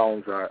some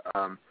songs are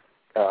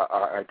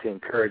to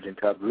encourage and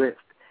to uplift,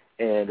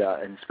 and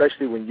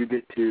especially when you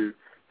get to,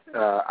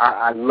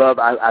 I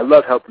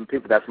love helping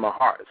people. That's my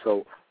heart.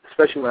 So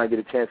especially when I get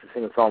a chance to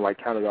sing a song like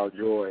 "Count It All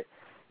Joy,"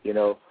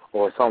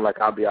 or a song like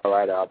 "I'll Be All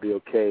Right," or "I'll Be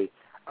Okay."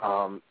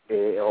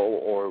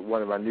 Or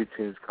one of my new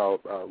tunes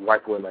called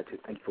Wipe Away My Tears.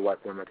 Thank you for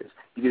wiping away my tears.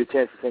 You get a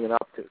chance to sing an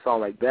opposite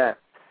song like that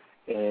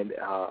and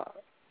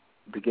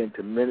begin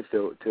to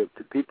minister to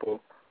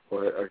people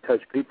or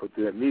touch people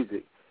through that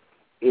music.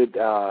 It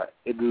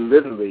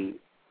literally,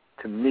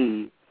 to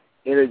me,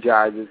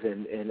 energizes,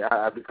 and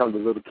I become the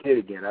little kid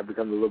again. I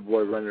become the little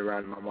boy running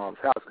around in my mom's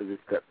house, because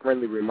it's that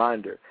friendly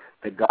reminder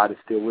that God is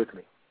still with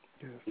me.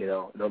 Yes.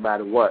 No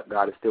matter what,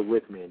 God is still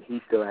with me, and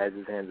he still has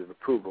his hands of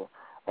approval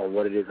on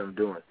what it is I'm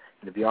doing.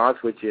 And to be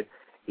honest with you,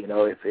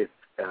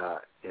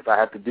 if I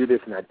have to do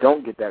this and I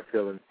don't get that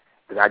feeling,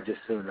 then I just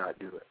soon not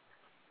do it.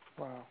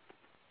 Wow.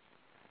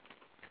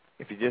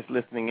 If you're just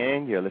listening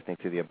in, you're listening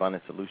to the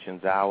Abundant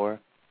Solutions Hour.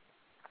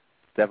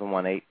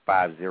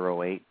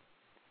 718-508-9600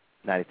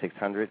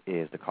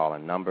 is the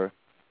call-in number.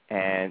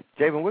 And,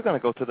 Javen, we're going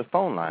to go to the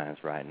phone lines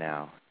right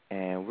now,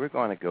 and we're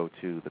going to go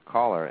to the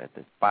caller at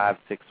the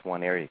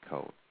 561 area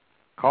code.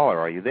 Caller,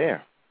 are you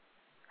there?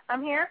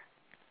 I'm here.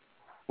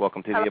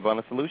 Welcome to the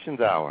Abundant Solutions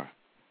Hour.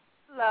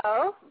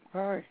 Hello.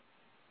 Hi.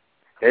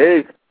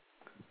 Hey.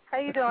 How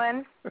you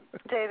doing,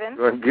 Javen?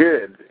 Doing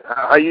good.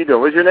 How you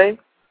doing? What's your name?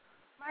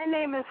 My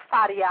name is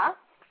Fadia.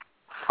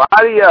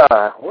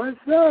 Fadia, what's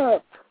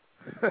up?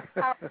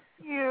 How are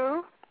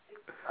you?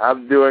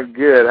 I'm doing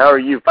good. How are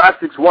you?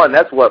 561,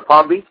 that's what,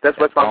 Palm Beach? That's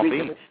West Palm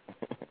Beach?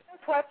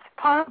 That's West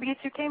Palm Beach.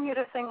 You came here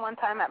to sing one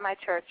time at my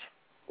church.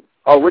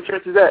 Oh, what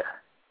church is that?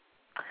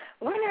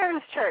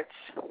 Winners Church.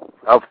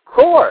 Of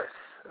course.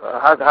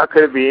 How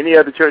could it be any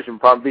other church in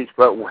Palm Beach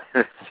but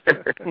Winners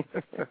Church?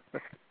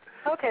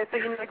 Okay, so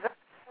you know exactly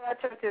where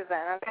that church is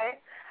then, okay?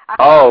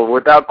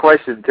 Without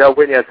question. Tell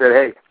Whitney I said,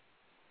 hey.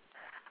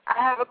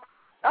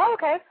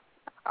 Okay.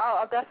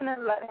 I'll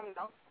definitely let him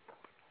know.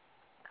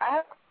 I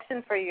have a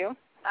question for you.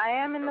 I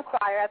am in the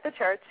choir at the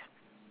church,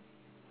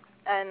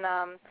 and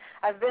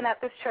I've been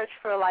at this church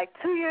for like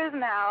 2 years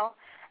now,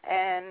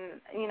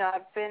 and, you know,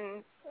 I've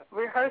been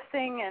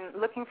rehearsing and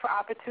looking for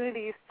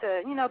opportunities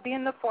to, you know, be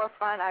in the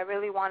forefront. I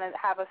really want to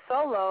have a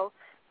solo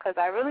because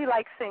I really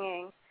like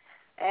singing,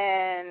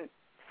 and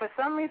for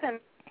some reason,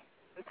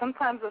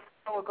 sometimes a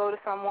solo will go to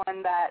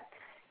someone that,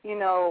 you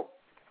know,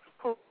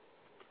 who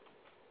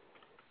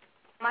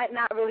might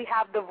not really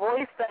have the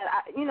voice that,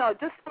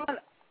 just someone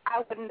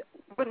I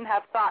wouldn't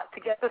have thought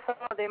to get the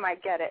solo, they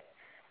might get it.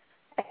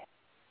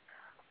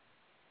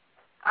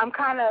 I'm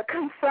kind of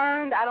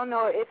concerned. I don't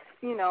know if,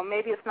 you know,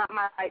 maybe it's not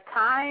my right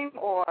time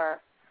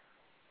or,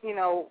 you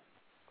know.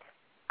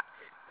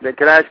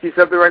 Can I ask you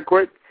something right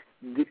quick?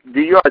 Do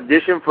you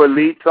audition for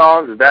lead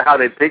songs? Is that how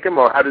they pick them,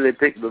 or how do they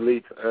pick the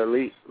lead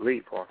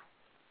for?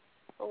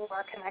 Oh,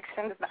 our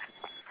connection is back.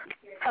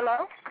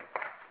 Hello?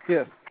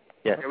 Yes.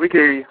 Yeah, we can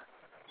hear you.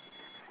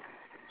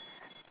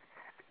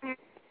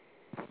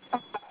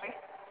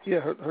 Yeah,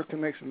 her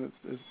connection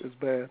is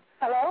bad.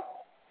 Hello?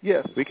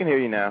 Yes. We can hear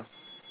you now.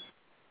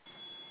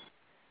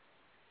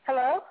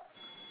 Hello?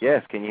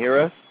 Yes, can you hear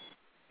us?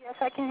 Yes,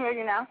 I can hear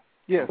you now.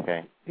 Yes.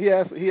 Okay. He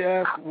asked,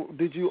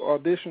 did you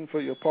audition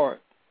for your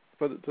part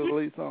for the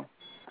lead song?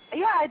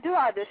 Yeah, I do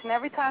audition.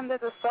 Every time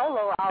there's a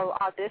solo, I'll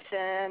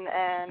audition,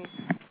 and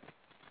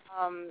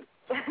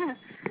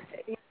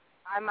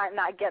I might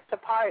not get the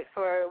part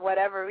for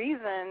whatever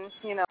reason.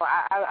 You know,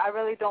 I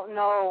really don't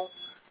know,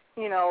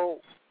 you know,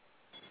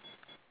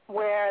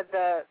 where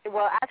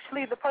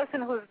actually the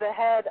person who's the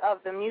head of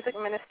the music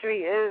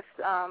ministry is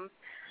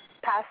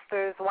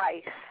pastor's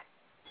wife.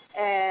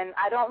 And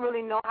I don't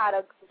really know how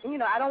to, you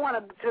know, I don't want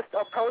to just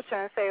approach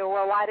her and say,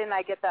 well, why didn't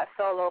I get that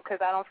solo?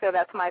 Because I don't feel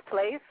that's my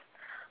place.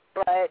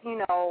 But,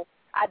 you know,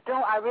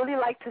 I really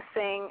like to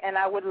sing, and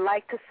I would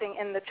like to sing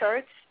in the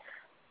church.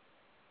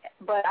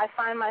 But I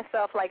find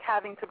myself, like,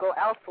 having to go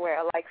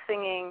elsewhere, like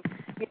singing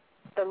at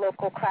the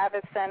local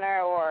Kravitz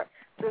Center or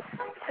just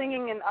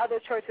singing in other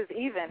churches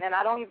even. And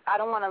I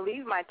don't want to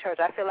leave my church.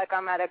 I feel like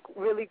I'm at a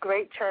really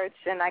great church,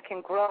 and I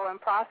can grow and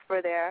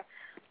prosper there.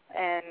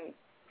 And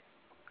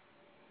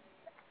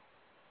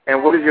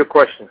what is your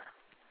question?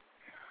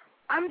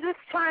 I'm just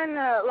trying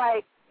to,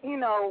 like, you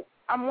know,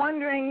 I'm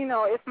wondering, you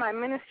know, if my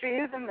ministry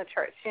is in the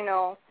church, you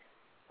know,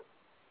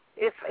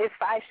 if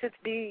I should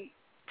be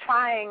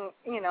trying,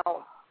 you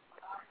know,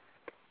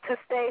 to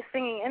stay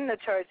singing in the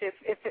church,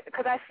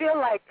 because I feel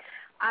like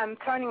I'm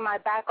turning my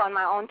back on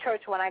my own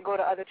church when I go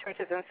to other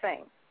churches and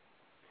sing,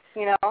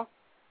 you know?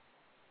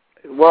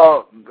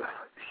 Well,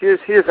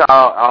 here's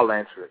how I'll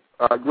answer it.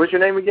 What's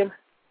your name again?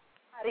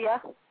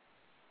 Nadia.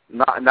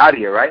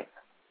 Nadia, right?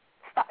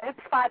 It's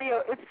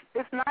Fadia.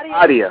 It's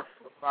Nadia.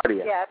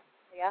 Fadia. Yes.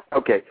 Yeah.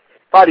 Okay.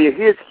 Fadia,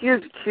 here's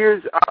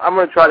I'm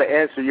going to try to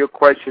answer your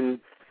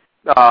question.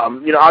 You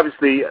know,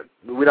 obviously,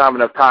 we don't have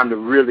enough time to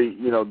really,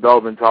 you know,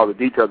 delve into all the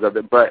details of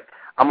it, but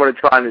I'm going to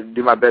try to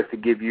do my best to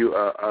give you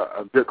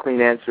a good,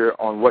 clean answer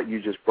on what you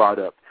just brought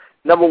up.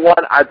 Number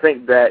one, I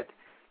think that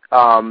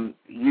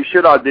you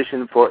should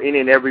audition for any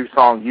and every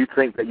song you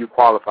think that you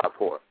qualify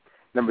for.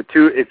 Number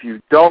two, if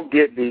you don't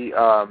get the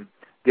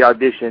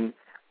audition,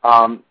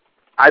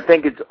 I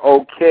think it's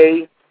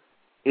okay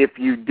if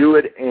you do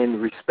it in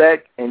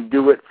respect and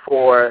do it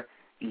for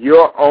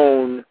your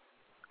own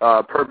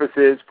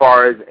purposes, as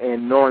far as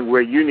in knowing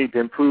where you need to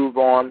improve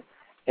on,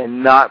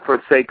 and not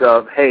for sake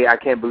of, hey, I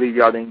can't believe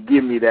y'all didn't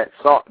give me that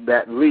song,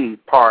 that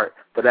lead part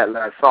for that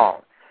last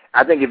song.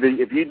 I think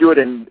if you do it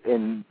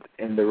in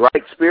the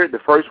right spirit, the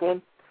first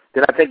one,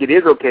 then I think it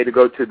is okay to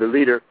go to the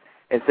leader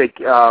and say,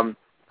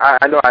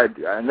 I know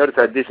I noticed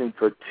I auditioned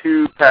for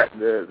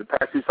the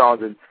past two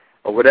songs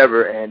or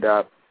whatever, and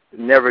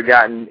never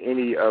gotten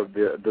any of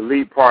the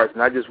lead parts,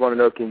 and I just want to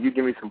know, can you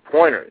give me some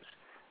pointers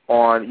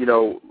on, you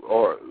know,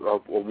 or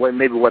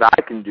maybe what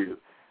I can do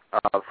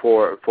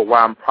for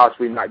why I'm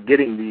possibly not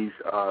getting these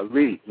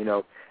lead, you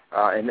know,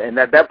 and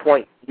at that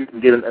point you can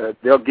get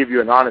they'll give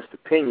you an honest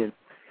opinion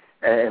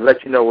and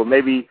let you know, well,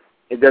 maybe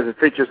it doesn't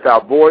fit your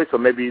style voice, or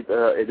maybe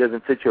it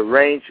doesn't fit your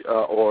range,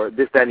 or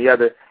this, that, and the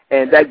other,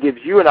 and that gives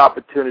you an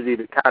opportunity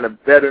to kind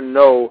of better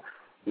know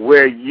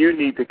where you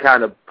need to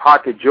kind of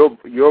pocket your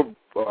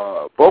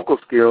vocal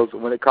skills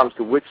when it comes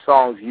to which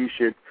songs you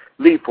should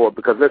lead for.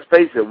 Because let's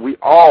face it, we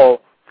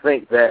all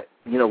think that,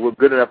 you know, we're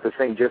good enough to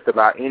sing just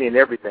about any and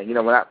everything. You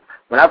know,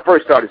 when I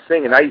first started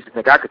singing, I used to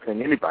think I could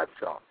sing anybody's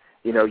song.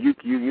 You know,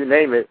 you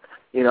name it,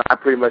 you know, I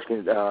pretty much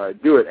can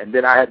do it. And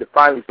then I had to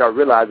finally start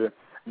realizing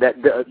that,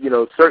 you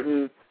know,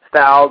 certain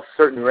styles,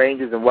 certain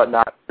ranges and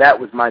whatnot, that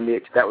was my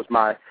niche, that was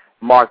my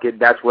market,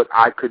 that's what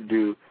I could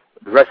do.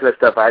 The rest of that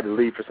stuff I had to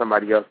leave for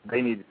somebody else.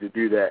 They needed to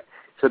do that.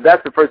 So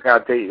that's the first thing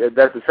I'll tell you.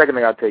 That's the second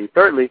thing I'll tell you.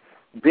 Thirdly,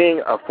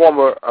 being a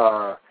former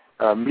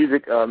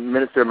music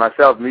minister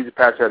myself, music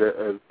pastor at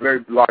a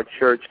very large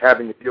church,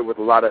 having to deal with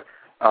a lot of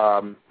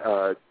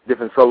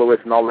different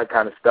soloists and all that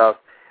kind of stuff,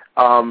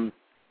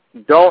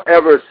 don't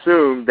ever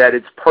assume that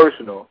it's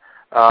personal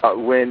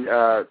when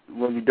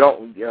you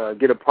don't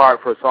get a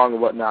part for a song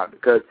and whatnot,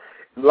 because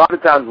a lot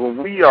of times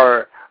when we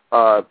are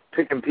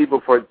picking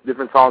people for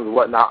different songs and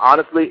whatnot,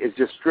 honestly, it's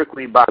just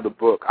strictly by the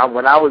book.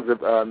 When I was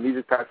a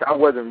music pastor, I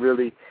wasn't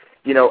really,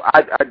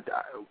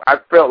 I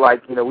felt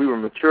like, we were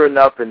mature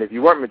enough, and if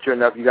you weren't mature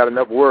enough, you got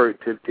enough word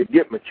to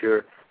get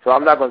mature. So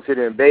I'm not going to sit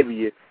here and baby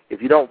you.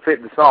 If you don't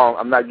fit the song,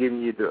 I'm not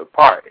giving you the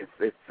part.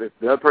 If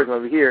the other person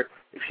over here,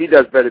 if she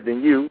does better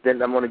than you,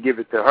 then I'm going to give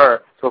it to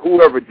her. So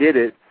whoever did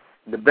it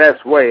the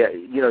best way,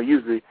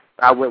 usually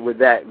I went with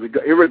that,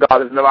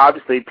 irregardless. No,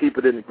 obviously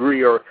people didn't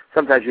agree, or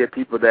sometimes you have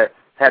people that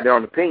had their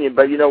own opinion.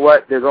 But you know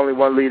what? There's only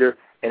one leader,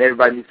 and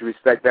everybody needs to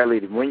respect that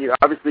leader. When you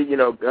obviously,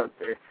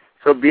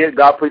 so be it.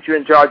 God put you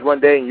in charge one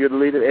day, and you're the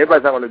leader.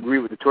 Everybody's not going to agree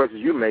with the choices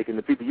you make and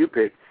the people you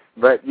pick,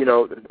 but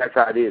that's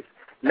how it is.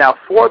 Now,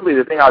 fourthly,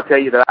 the thing I'll tell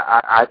you that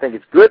I think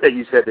it's good that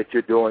you said that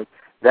you're doing,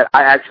 that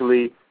I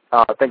actually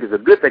think is a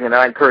good thing, and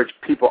I encourage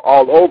people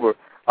all over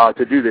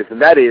to do this,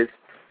 and that is,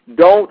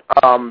 don't,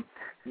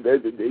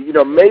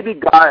 maybe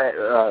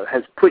God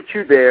has put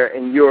you there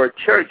in your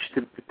church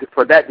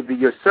for that to be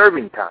your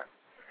serving time.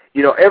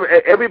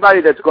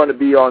 Everybody that's going to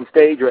be on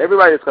stage, or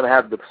everybody that's going to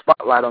have the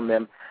spotlight on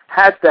them,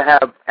 has to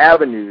have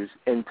avenues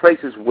in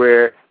places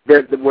where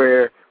they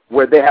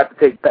have to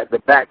take the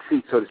back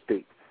seat, so to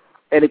speak.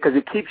 And because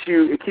it keeps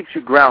you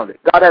grounded.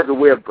 God has a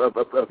way of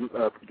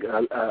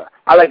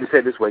I like to say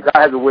it this way. God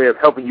has a way of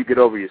helping you get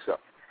over yourself.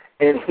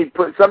 And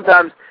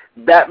sometimes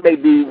that may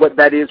be what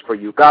that is for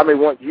you. God may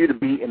want you to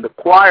be in the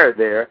choir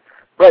there,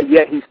 but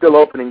yet He's still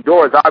opening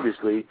doors,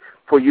 obviously,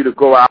 for you to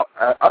go out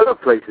other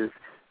places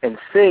and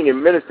sing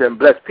and minister and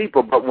bless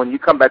people. But when you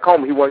come back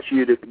home, He wants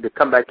you to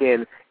come back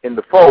in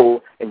the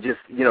fold and just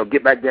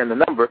get back there in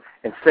the number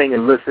and sing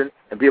and listen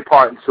and be a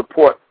part and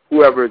support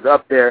whoever is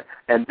up there,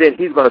 and then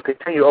He's going to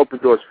continue to open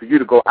doors for you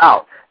to go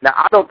out. Now,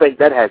 I don't think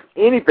that has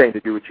anything to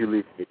do with you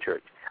leaving your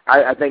church.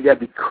 I think that'd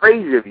be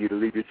crazy of you to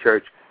leave your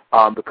church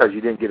because you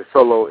didn't get a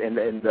solo in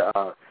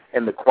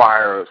the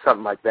choir or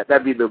something like that.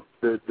 That'd be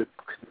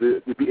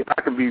if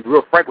I can be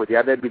real frank with you,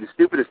 that'd be the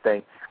stupidest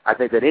thing I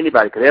think that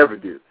anybody could ever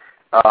do.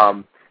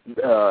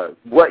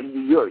 What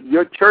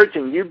your church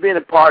and you being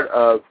a part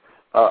of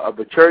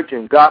a church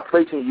and God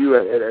placing you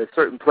at a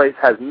certain place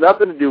has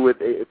nothing to do with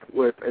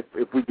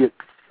if we get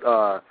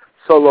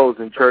solos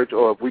in church,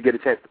 or if we get a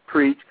chance to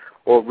preach,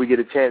 or if we get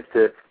a chance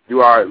to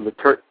do our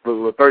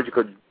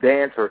liturgical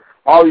dance, or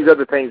all these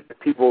other things that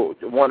people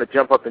want to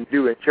jump up and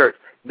do in church.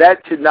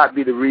 That should not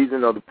be the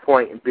reason or the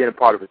point in being a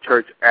part of a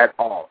church at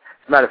all.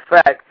 As a matter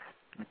of fact,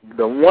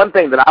 the one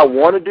thing that I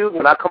want to do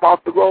when I come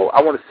off the road,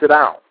 I want to sit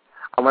down.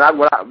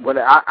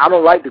 I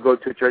don't like to go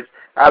to a church.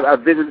 I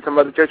visited some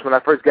other church when I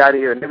first got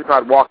here, and every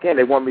time I'd walk in,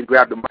 they wanted me to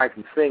grab the mic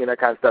and sing and that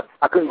kind of stuff.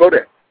 I couldn't go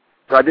there.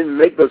 So I didn't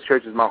make those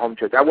churches my home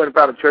church. I went and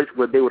found a church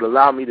where they would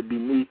allow me to be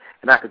me,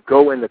 and I could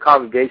go in the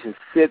congregation,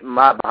 sit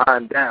my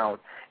behind down,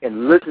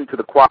 and listen to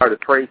the choir, the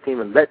praise team,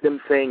 and let them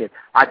sing, and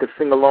I could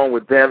sing along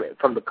with them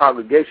from the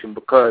congregation,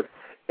 because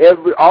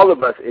all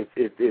of us,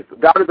 if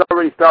God has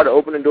already started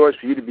opening doors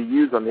for you to be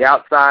used on the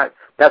outside,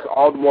 that's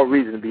all the more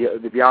reason,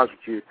 to be honest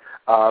with you,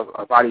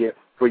 about here,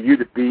 for you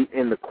to be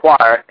in the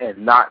choir and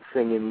not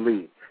singing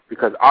lead.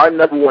 Because our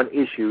number one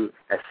issue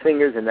as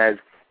singers and as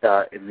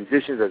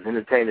musicians, as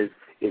entertainers,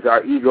 is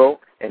our ego,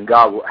 and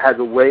God has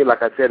a way,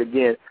 like I said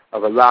again,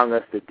 of allowing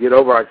us to get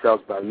over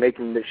ourselves by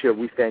making sure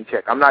we stay in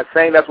check. I'm not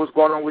saying that's what's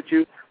going on with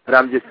you, but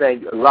I'm just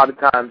saying a lot of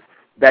times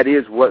that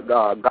is what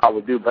God will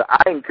do. But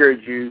I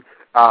encourage you,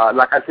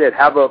 like I said,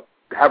 have a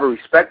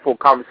respectful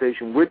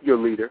conversation with your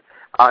leader,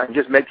 and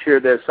just make sure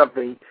there's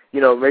something,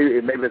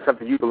 maybe there's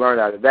something you can learn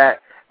out of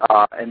that.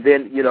 And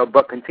then,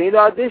 but continue to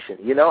audition.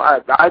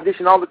 I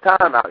audition all the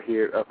time out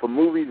here for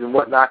movies and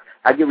whatnot.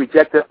 I get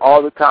rejected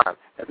all the time.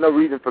 There's no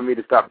reason for me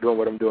to stop doing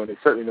what I'm doing. There's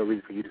certainly no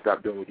reason for you to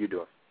stop doing what you're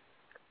doing.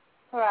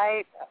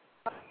 Right.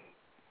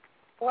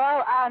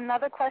 Well,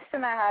 another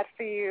question I had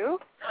for you.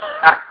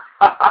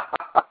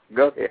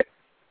 Go ahead.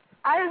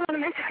 I just want to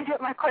make sure I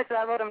get my question.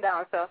 I wrote them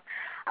down. So.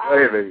 Go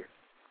ahead, baby.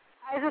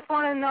 I just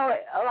want to know,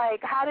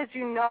 how did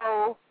you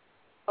know,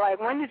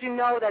 when did you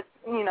know that,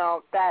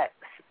 that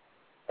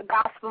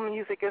gospel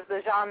music is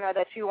the genre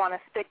that you want to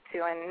stick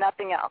to and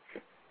nothing else?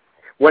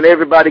 When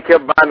everybody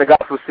kept buying the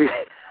gospel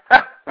CDs.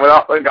 When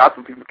all the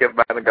gospel people kept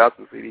buying the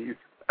gospel CDs.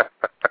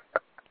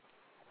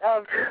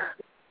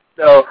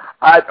 So,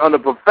 on a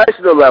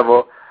professional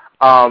level,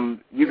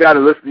 you got to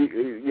listen.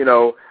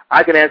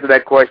 I can answer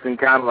that question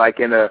kind of like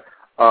in a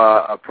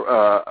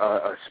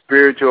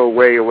spiritual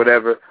way or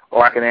whatever,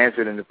 or I can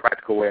answer it in the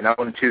practical way. And I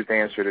want to choose to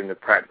answer it in the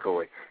practical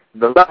way.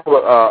 The level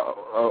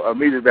of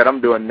music that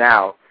I'm doing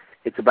now,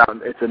 it's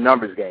a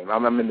numbers game.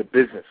 I'm in the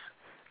business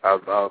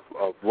of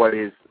what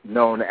is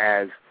known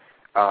as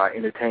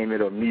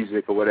entertainment or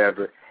music or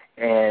whatever,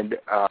 and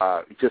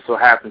it just so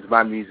happens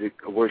my music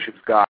worships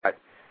God,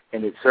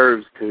 and it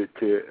serves to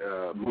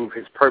move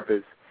His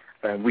purpose.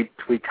 And we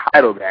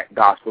title that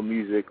gospel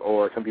music,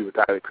 or some people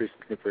title it Christian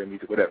contemporary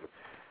music, whatever.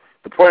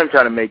 The point I'm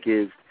trying to make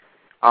is,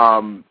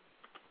 I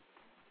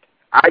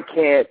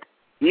can't,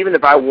 even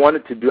if I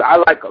wanted to do, I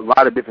like a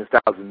lot of different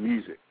styles of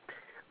music,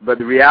 but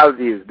the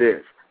reality is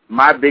this: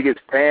 my biggest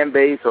fan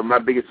base or my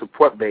biggest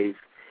support base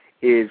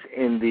is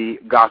in the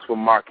gospel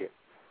market.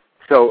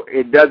 So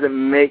it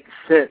doesn't make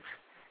sense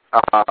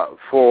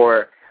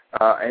for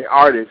an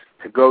artist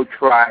to go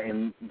try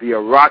and be a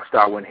rock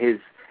star when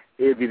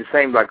it'd be the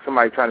same like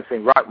somebody trying to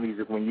sing rock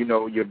music when you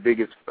know your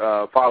biggest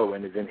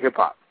following is in hip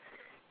hop.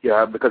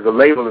 Yeah, because the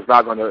label is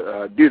not going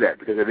to do that,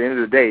 because at the end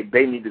of the day,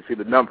 they need to see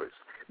the numbers,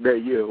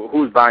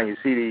 who's buying your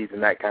CDs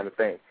and that kind of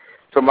thing.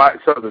 So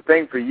the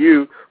thing for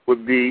you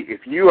would be,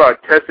 if you are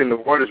testing the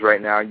waters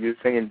right now, you're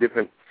singing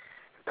different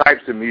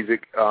types of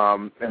music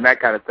and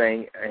that kind of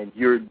thing, and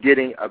you're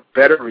getting a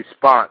better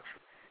response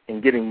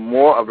and getting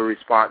more of a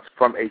response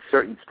from a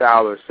certain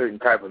style or a certain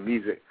type of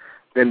music,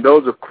 then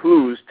those are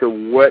clues to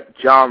what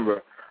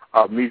genre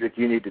of music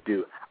you need to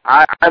do.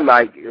 I'm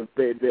like,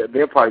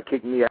 they'll probably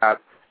kick me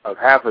out of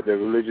half of the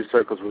religious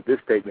circles with this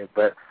statement,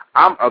 but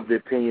I'm of the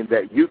opinion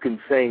that you can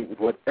sing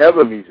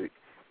whatever music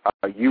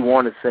you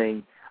want to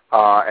sing,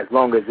 as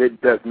long as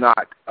it does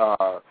not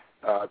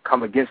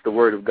come against the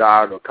Word of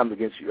God or come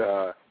against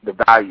the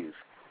values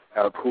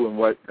of who and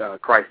what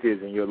Christ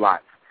is in your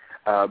life.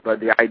 But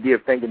the idea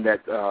of thinking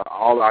that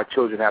all our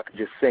children have to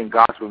just sing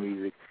gospel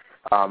music,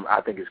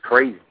 I think is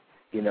crazy,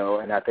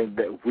 and I think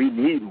that we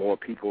need more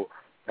people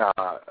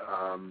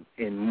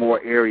in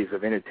more areas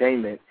of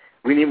entertainment.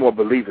 We need more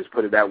believers,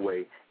 put it that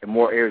way, in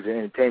more areas of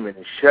entertainment,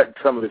 and shut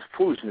some of this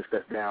foolishness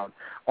that's down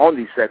on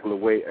these secular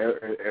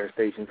air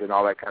stations and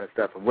all that kind of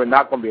stuff. And we're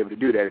not going to be able to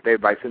do that if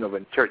everybody's sitting over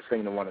in church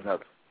singing to one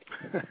another.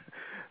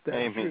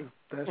 That's true.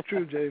 That's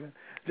true, Javen.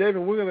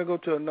 Javen, we're going to go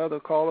to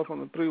another caller from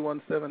the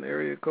 317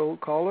 area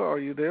code. Caller, are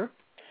you there?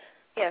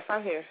 Yes,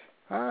 I'm here.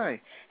 Hi.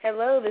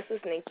 Hello, this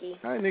is Nikki.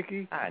 Hi,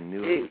 Nikki. I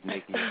knew it was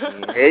Nikki.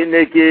 Hey,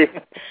 Nikki.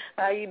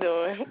 How you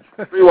doing?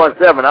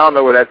 317. I don't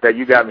know where that's at.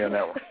 You got me on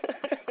that one.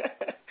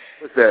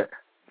 What's that?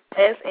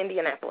 It's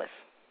Indianapolis.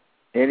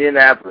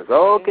 Indianapolis.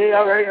 Oh, okay,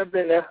 all right. I've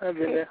been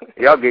there.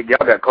 Y'all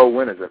got cold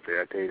winters up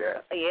there, I tell you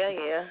that.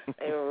 Yeah.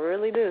 They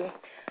really do.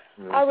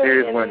 I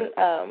really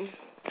didn't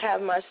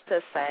have much to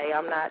say.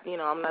 I'm not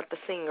the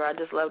singer. I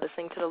just love to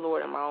sing to the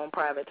Lord in my own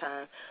private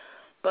time.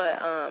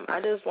 But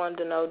I just wanted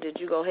to know, did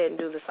you go ahead and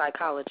do the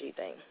psychology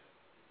thing?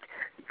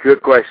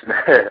 Good question.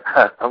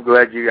 I'm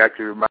glad you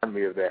actually reminded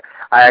me of that.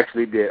 I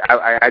actually did.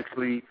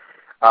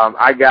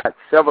 I got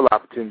several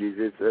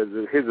opportunities.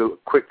 Here's a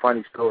quick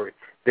funny story.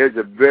 There's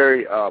a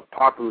very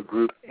popular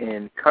group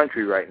in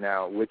country right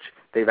now, which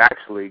they've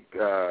actually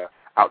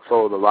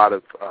outsold a lot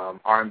of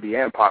R&B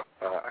and pop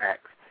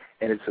acts,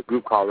 and it's a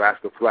group called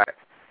Rascal Flatts.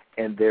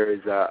 And there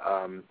is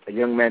a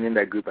young man in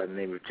that group by the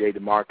name of Jay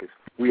DeMarcus.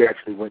 We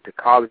actually went to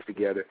college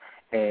together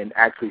and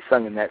actually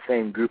sung in that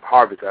same group,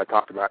 Harvest, that I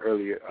talked about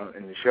earlier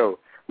in the show.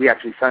 We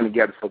actually sung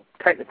together, so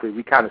technically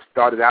we kind of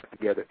started out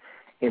together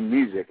in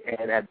music.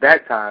 And at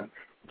that time,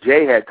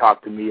 Jay had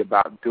talked to me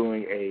about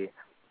coming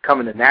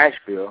to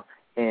Nashville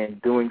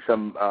and doing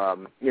some,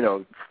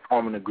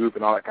 forming a group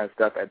and all that kind of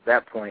stuff at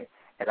that point,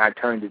 and I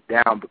turned it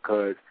down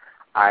because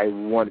I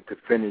wanted to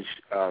finish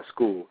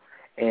school.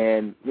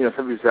 And,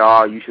 some people say,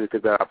 oh, you should have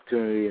took that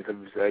opportunity, and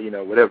some people say,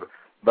 whatever.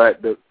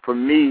 But for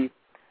me,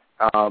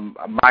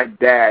 my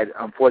dad,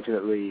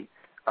 unfortunately,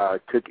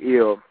 took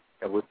ill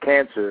with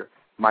cancer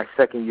my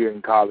second year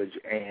in college,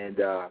 and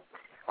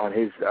on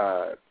his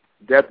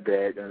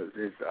deathbed,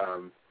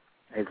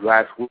 his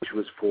last wish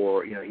was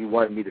for, he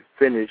wanted me to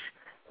finish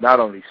not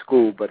only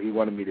school, but he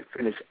wanted me to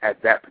finish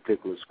at that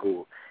particular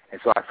school. And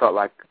so I felt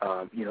like,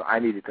 I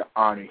needed to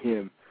honor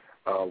him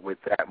with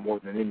that more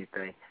than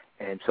anything.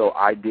 And so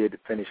I did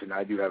finish, and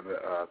I do have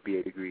a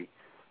BA degree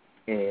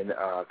in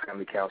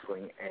family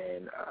counseling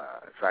and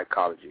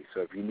psychology.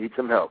 So if you need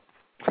some help,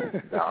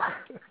 no.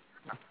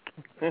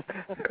 Does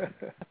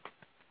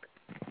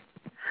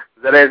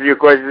that answer your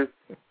question?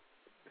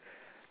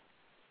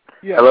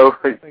 Yeah. Hello?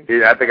 I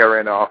think I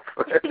ran off.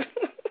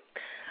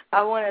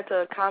 I wanted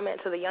to comment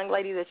to the young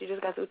lady that you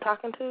just got through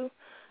talking to.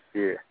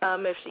 Yeah.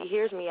 If she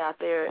hears me out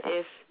there,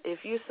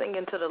 if you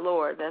singing to the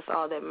Lord, that's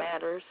all that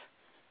matters.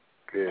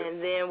 Good.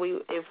 And then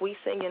if we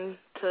singing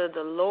to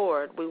the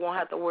Lord, we won't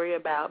have to worry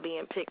about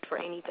being picked for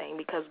anything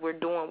because we're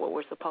doing what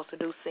we're supposed to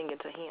do, singing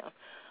to Him.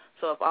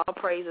 So if all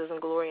praises and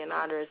glory and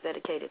honor is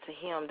dedicated to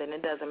Him, then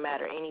it doesn't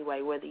matter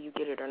anyway whether you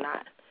get it or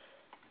not.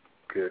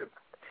 Good.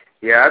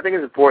 Yeah, I think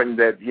it's important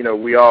that,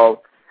 we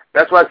all,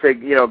 that's why I say,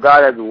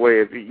 God has a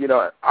way of,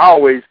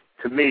 always,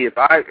 to me, if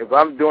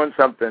I'm doing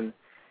something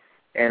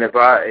and if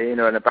I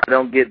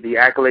don't get the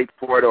accolades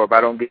for it, or if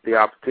I don't get the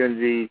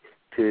opportunity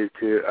to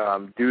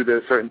do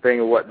the certain thing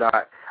or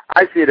whatnot,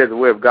 I see it as a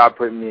way of God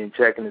putting me in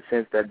check in the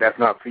sense that that's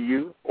not for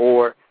you,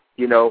 or,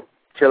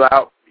 chill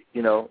out,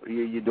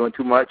 you're doing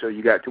too much, or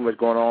you got too much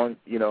going on,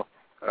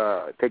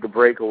 take a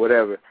break or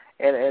whatever.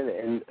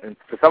 And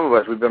for some of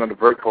us, we've been on the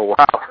verge for a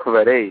while.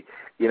 But hey,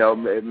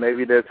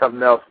 maybe there's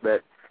something else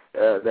that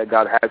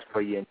God has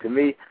for you. And to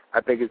me,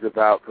 I think it's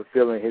about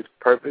fulfilling His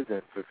purpose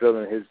and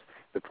fulfilling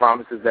the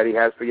promises that He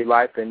has for your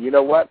life. And you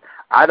know what?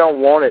 I don't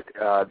want it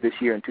this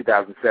year in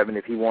 2007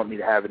 if He wants me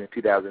to have it in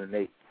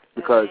 2008,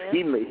 because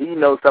He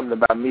knows something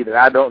about me that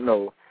I don't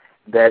know.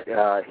 That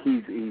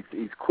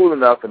he's cool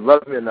enough and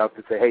loves me enough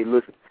to say, hey,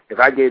 listen, if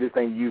I gave this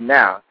thing to you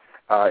now,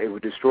 it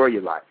would destroy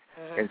your life.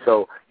 And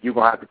so you're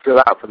going to have to chill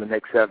out for the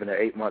next 7 or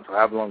 8 months or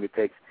however long it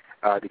takes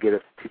to get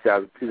us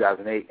to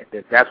 2008. And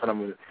then that's when I'm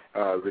going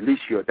to release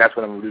you, or that's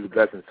when I'm going to do the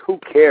blessings. Who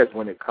cares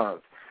when it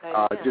comes?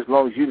 Just as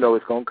long as you know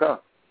it's going to come.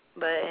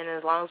 And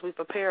as long as we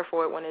prepare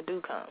for it when it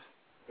do come.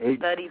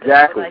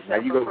 Exactly. Now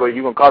you're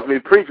gonna cause me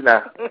to preach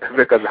now,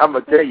 because I'm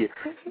gonna tell you,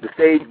 the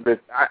stage.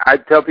 I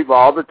tell people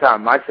all the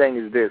time. My saying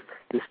is this: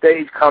 the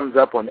stage comes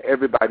up on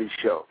everybody's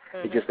show.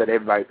 It's just that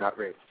everybody's not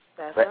ready.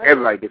 But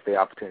everybody gets the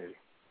opportunity.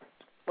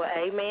 Well,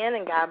 amen,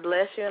 and God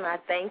bless you, and I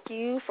thank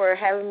you for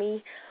having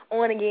me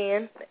on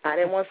again. I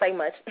didn't want to say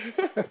much.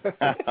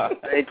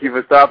 Thank you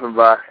for stopping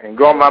by, and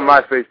go on my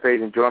MySpace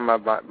page and join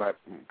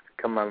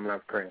come on my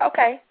praying.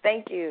 Okay,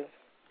 thank you.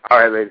 All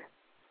right, lady.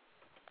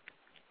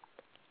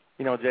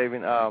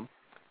 Javen,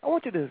 I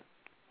want you to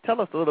tell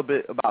us a little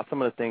bit about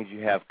some of the things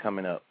you have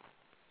coming up.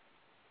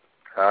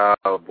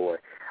 Oh, boy.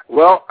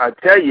 Well, I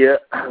tell you,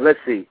 let's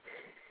see.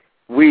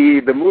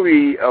 The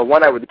movie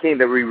One Night with the King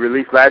that we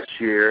released last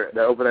year,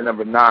 that opened at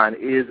number 9,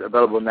 is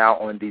available now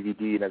on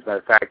DVD. And as a matter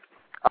of fact,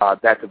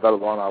 that's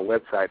available on our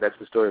website. That's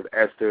the story of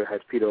Esther,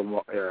 has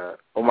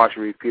Omar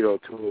Sharif, Peter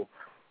O'Toole,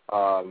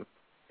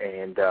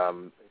 and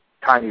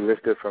Tiny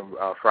Lister from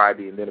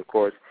Friday, and then, of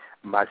course,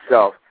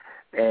 myself.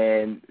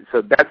 And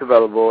so that's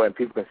available, and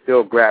people can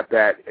still grab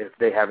that if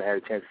they haven't had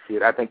a chance to see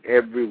it. I think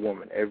every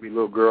woman, every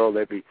little girl,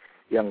 every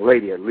young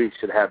lady at least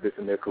should have this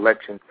in their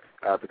collection,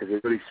 because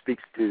it really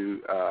speaks to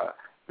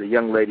the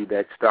young lady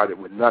that started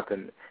with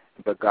nothing,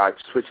 but God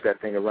switched that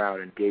thing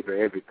around and gave her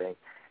everything.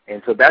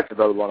 And so that's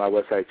available on our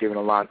website, Javen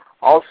Online.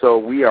 Also,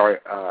 we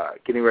are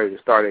getting ready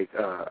to start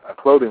a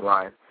clothing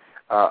line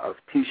of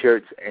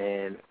T-shirts,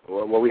 and we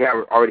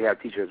already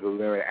have T-shirts, but we're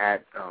going to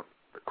add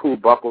cool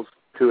buckles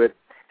to it,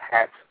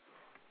 hats,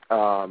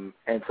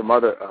 and some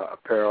other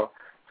apparel.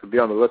 So be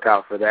on the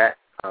lookout for that.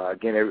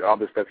 Again, all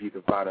this stuff you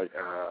can find,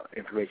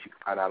 information you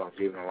can find out on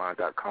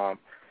javenonline.com.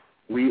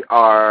 We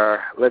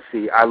are,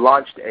 I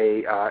launched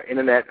I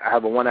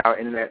have a 1-hour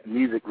internet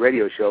music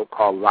radio show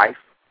called Life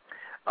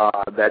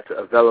that's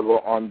available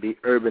on the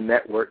Urban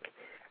Network.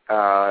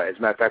 As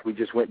a matter of fact, we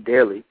just went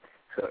daily.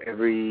 So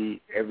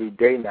every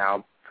day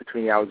now,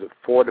 between the hours of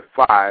 4 to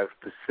 5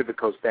 Pacific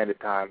Coast Standard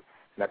Time,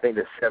 and I think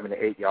that's 7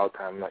 to 8 y'all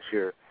time, I'm not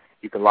sure.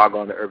 You can log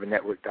on to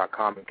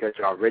urbannetwork.com and catch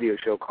our radio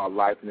show called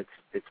Life, and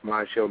it's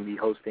my show, me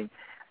hosting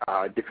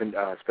different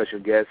special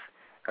guests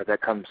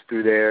that comes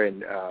through there,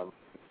 and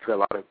play a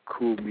lot of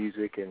cool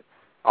music and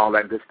all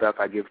that good stuff.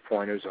 I give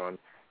pointers on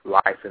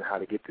life and how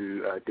to get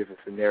through different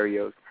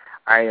scenarios.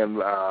 I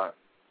am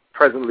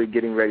presently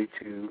getting ready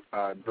to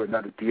do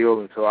another deal,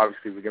 and so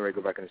obviously we're getting ready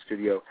to go back in the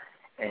studio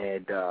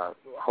and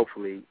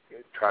hopefully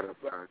try to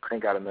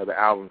crank out another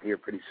album here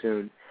pretty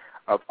soon.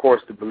 Of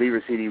course, the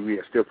Believer CD, we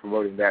are still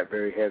promoting that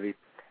very heavy,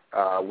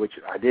 which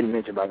I didn't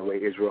mention, by the way.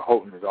 Israel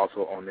Houghton is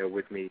also on there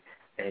with me,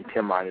 and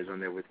Tim Mine is on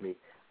there with me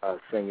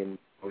singing.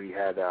 We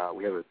have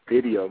a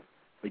video.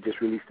 We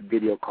just released a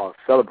video called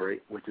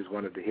Celebrate, which is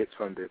one of the hits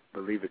from the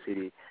Believer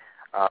CD,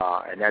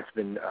 and that's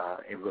been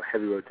in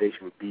heavy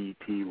rotation with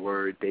BET,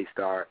 Word,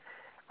 Daystar,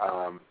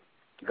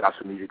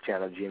 Gospel Music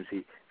Channel,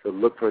 GMC. So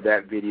look for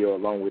that video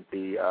along with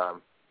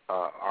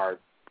our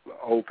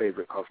old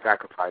favorite called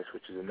Sacrifice,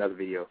 which is another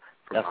video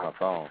from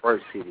our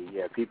first CD.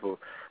 Yeah, people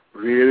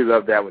really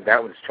love that one.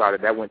 That one's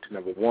charted. That went to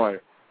number 1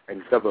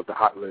 and it's up the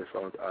hot list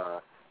on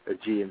the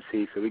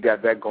GMC. So we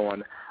got that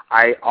going.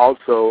 I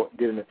also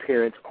did an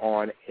appearance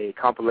on a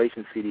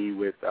compilation CD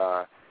with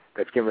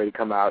that's getting ready to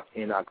come out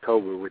in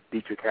October with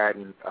Dietrich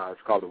Haddon.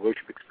 It's called The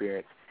Worship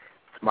Experience.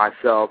 It's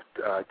myself,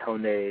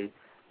 Tone,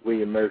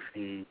 William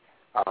Murphy,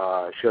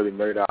 Shirley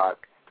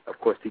Murdoch, of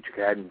course, Dietrich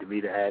Haddon,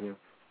 Demeter Haddon.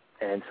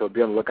 And so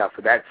be on the lookout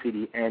for that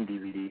CD and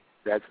DVD.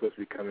 That's supposed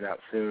to be coming out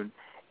soon.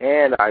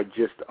 And I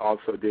just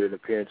also did an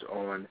appearance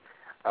on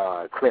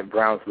Clint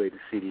Brown's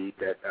latest CD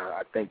that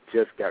I think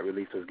just got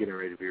released or is getting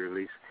ready to be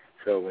released.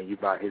 So when you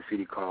buy his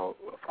CD called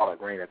Fall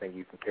Like Rain, I think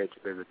you can catch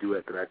it. There's a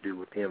duet that I do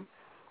with him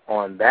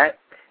on that.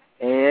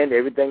 And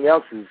everything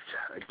else is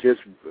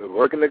just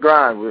working the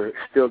grind. We're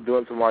still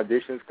doing some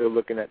auditions, still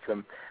looking at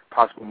some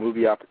possible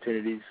movie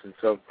opportunities. And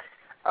so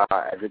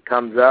as it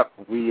comes up,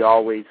 we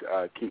always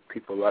keep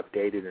people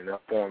updated and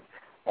informed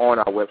on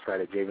our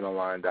website at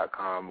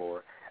javenonline.com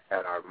or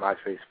at our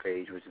MySpace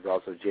page, which is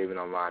also Javen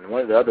Online. And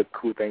one of the other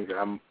cool things that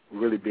I'm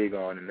really big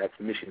on, and that's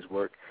missions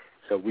work.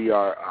 So we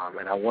are,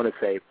 and I want to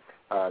say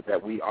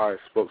that we are a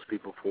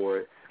spokesperson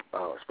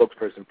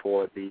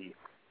for the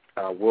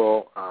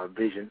World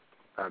Vision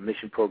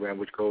mission program,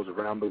 which goes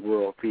around the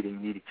world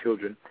feeding needy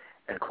children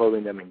and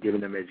clothing them and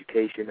giving them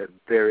education. A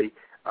very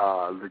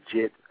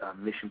legit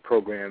mission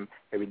program.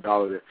 Every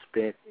dollar that's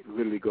spent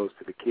literally goes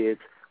to the kids.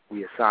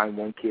 We assign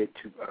one kid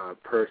to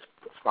per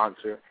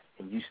sponsor,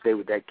 and you stay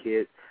with that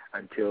kid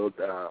until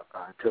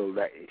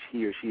that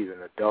he or she is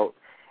an adult.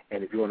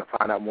 And if you want to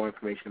find out more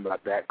information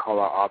about that, call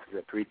our office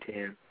at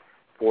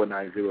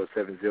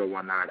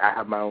 310-490-7019. I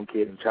have my own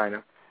kid in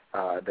China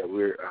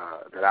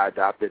that I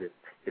adopted.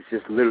 It's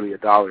just literally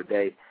 $1 a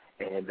day,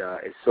 and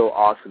it's so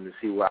awesome to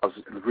see. Well, I was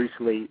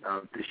recently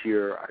this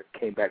year I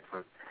came back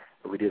from.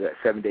 We did a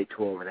 7-day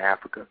tour over in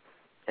Africa,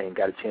 and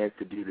got a chance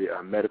to do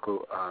the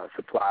medical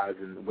supplies,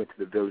 and went to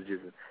the villages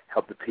and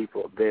helped the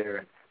people there.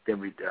 And then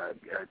we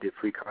did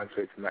free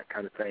concerts and that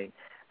kind of thing,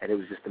 and it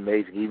was just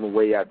amazing. Even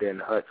way out there in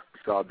the huts, we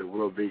saw the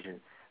World Vision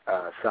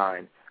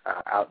sign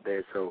out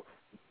there. So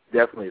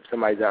definitely, if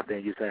somebody's out there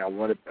and you're saying,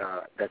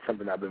 that's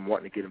something I've been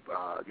wanting to get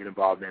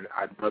involved in,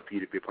 I'd love for you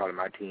to be a part of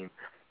my team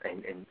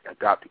and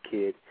adopt a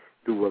kid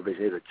through World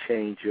Vision. It'll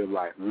change your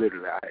life,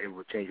 literally. It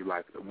will change your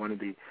life. One of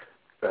the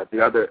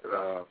other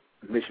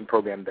mission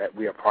program that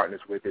we are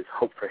partners with is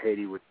Hope for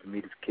Haiti with the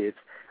Meet Kids,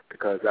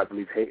 because I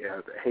believe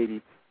the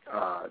Haiti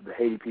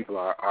people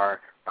are our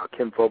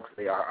kinfolks.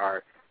 They are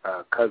our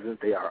cousins.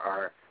 They are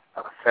our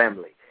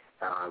family.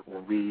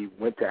 When we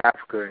went to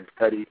Africa and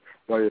studied,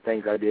 one of the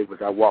things I did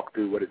was I walked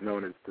through what is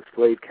known as the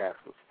slave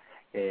castles.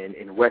 And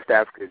in West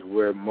Africa is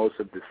where most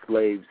of the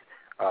slaves,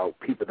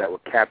 people that were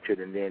captured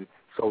and then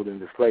sold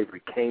into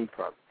slavery, came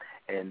from.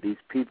 And these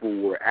people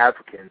were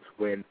Africans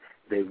when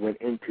they went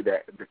into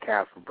the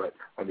castle, but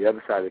on the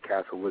other side of the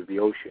castle was the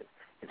ocean.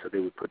 And so they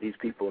would put these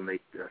people and they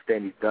stay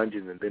in these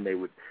dungeons, and then they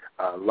would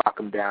lock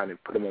them down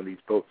and put them on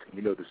these boats. And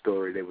you know the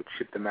story. They would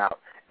ship them out.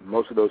 And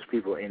most of those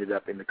people ended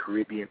up in the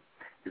Caribbean.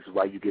 This is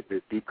why you get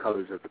the deep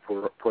colors of the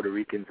Puerto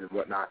Ricans and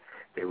whatnot.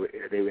 They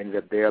ended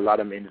up there. A lot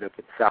of them ended up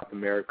in South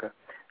America.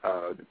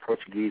 The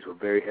Portuguese were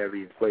very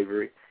heavy in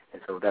slavery,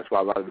 and so that's why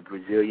a lot of the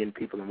Brazilian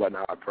people and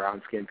whatnot are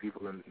brown-skinned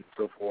people and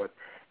so forth.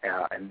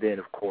 And then,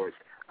 of course,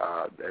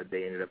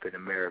 they ended up in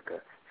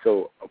America.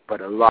 So,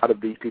 but a lot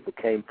of these people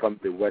came from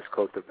the west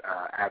coast of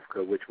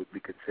Africa, which would be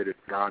considered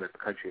Ghana, the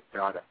country of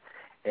Ghana.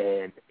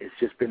 And it's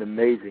just been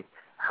amazing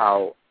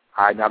how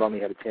I not only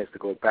had a chance to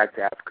go back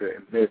to Africa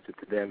and minister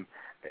to them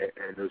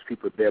and those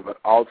people there, but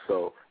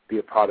also be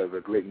a part of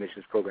a great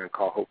missions program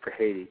called Hope for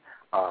Haiti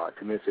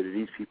to minister to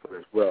these people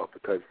as well.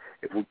 Because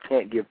if we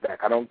can't give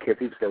back, I don't care if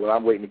people say, well,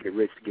 I'm waiting to get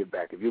rich to give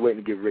back. If you're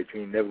waiting to get rich,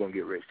 you ain't never going to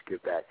get rich to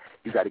give back.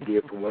 You got to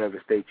give from whatever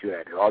state you're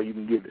at. If all you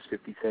can give is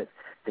 50 cents,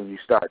 then you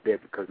start there,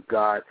 because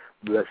God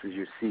blesses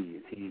your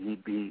seed.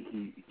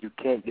 You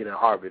can't get a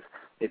harvest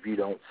if you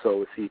don't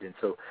sow a seed. And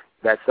so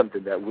that's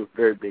something that we're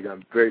very big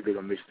on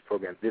missions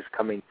programs. This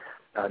coming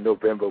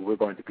November, we're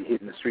going to be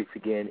hitting the streets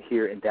again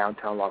here in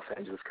downtown Los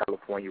Angeles,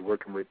 California,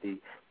 working with the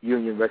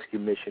Union Rescue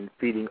Mission,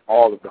 feeding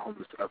all of the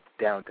homeless of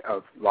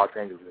Los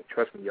Angeles. And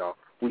trust me, y'all,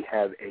 we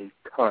have a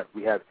ton.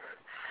 We have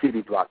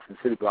city blocks and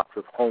city blocks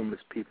of homeless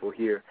people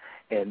here,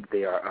 and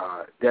they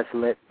are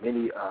desolate.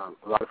 A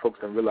lot of folks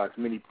don't realize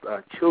many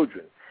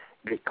children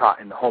get caught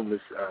in the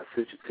homeless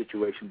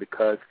situation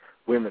because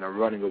women are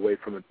running away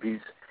from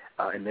abuse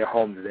in their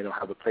homes, and they don't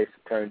have a place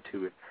to turn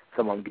to, and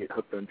some of them get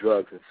hooked on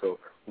drugs. And so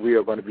we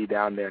are going to be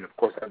down there, and of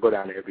course I go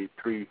down there every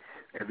 2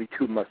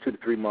 to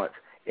 3 months,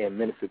 and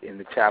minister in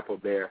the chapel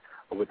there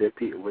with the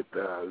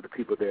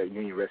people there at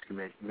Union Rescue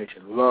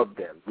Mission. Love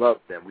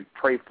them. We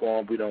pray for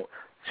them. We don't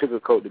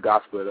sugarcoat the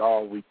gospel at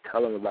all. We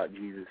tell them about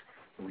Jesus,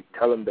 and we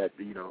tell them that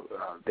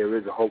there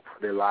is a hope for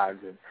their lives.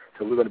 And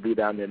so we're going to be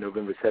down there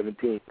November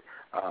 17th,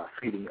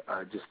 feeding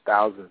just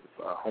thousands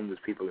of homeless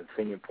people and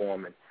singing for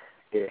them. And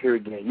here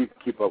again, you can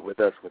keep up with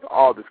us with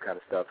all this kind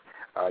of stuff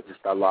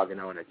just by logging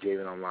on at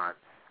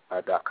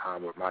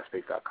javenonline.com or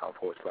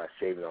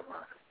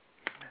myspace.com/javenonline.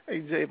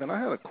 Hey, Javen, I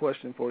had a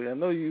question for you. I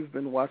know you've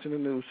been watching the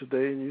news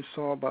today, and you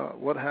saw about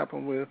what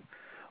happened with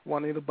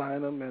Juanita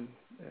Bynum and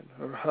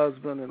her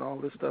husband and all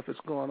this stuff that's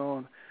going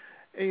on.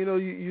 And,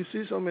 you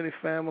see so many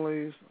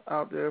families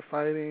out there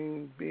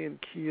fighting, being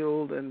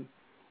killed, and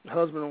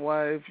husband and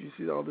wife, you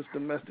see all this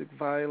domestic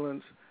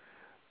violence.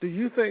 Do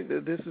you think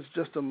that this is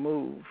just a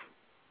move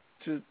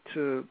that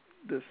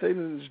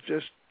Satan is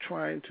just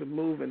trying to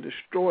move and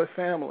destroy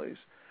families?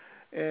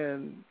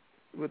 And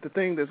with the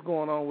thing that's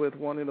going on with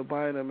Juanita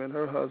Bynum and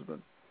her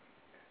husband,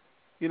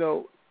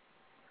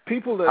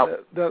 people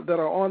that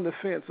are on the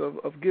fence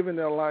of giving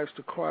their lives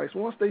to Christ,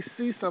 once they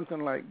see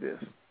something like this,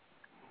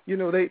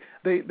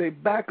 they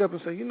back up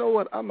and say, you know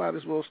what, I might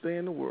as well stay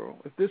in the world.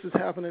 If this is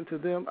happening to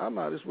them, I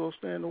might as well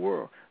stay in the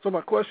world. So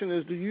my question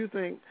is, do you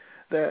think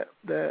that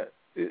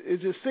it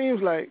just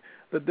seems like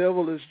the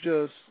devil is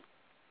just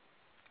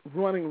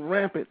running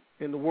rampant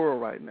in the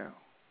world right now?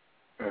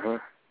 Uh-huh.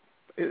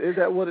 Is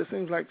that what it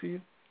seems like to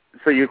you?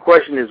 So your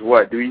question is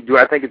what? Do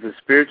I think it's a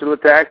spiritual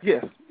attack?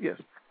 Yes.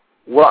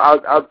 Well,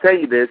 I'll tell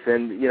you this,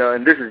 and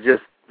and this is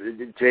just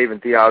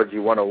Javen Theology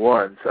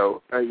 101.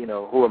 So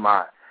who am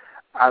I?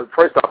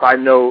 First off, I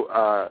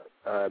know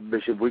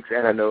Bishop Weeks,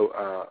 and I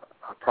know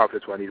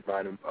Prophetess Juanita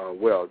Bynum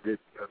well. Did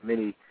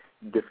many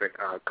different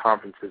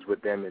conferences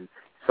with them, and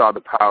saw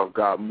the power of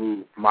God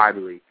move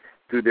mightily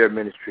through their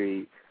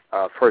ministry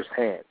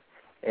firsthand.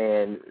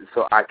 And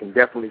so I can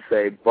definitely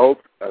say both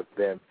of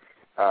them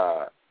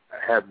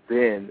have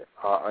been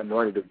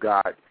anointed of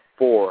God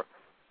for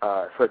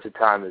such a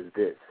time as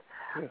this.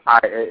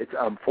 It's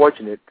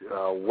unfortunate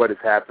what has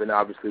happened.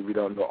 Obviously, we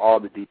don't know all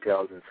the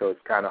details, and so it's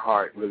kind of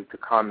hard really to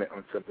comment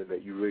on something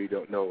that you really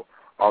don't know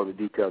all the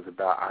details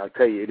about. I'll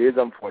tell you, it is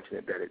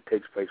unfortunate that it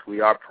takes place. We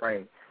are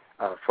praying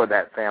for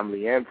that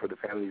family and for the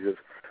families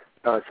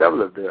of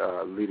several of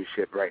the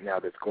leadership right now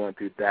that's going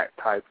through that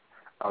type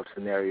of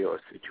scenario or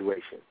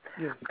situation.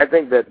 Yeah. I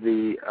think that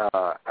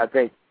I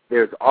think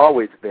there's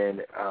always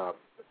been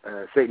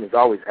Satan has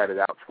always had it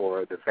out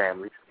for the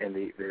families and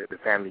the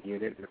family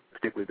unit,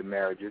 particularly the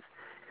marriages,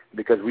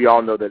 because we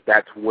all know that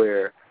that's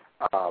where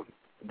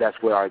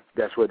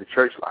the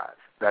church lies.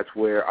 That's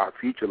where our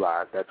future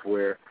lies. That's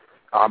where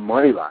our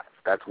money lies.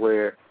 That's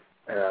where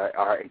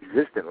our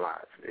existence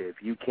lies.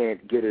 If you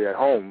can't get it at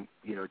home,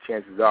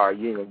 chances are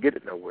you ain't gonna get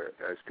it nowhere.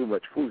 There's too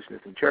much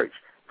foolishness in church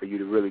for you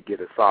to really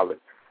get a solid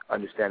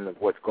understanding of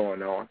what's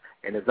going on,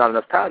 and there's not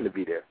enough time to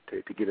be there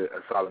to get a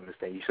solid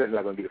understanding. You're certainly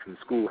not going to get it from the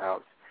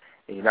schoolhouse,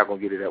 and you're not going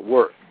to get it at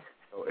work.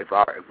 So if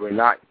we're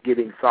not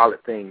getting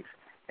solid things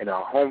in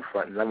our home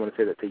front, and I'm going to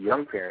say that to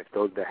young parents,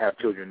 those that have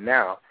children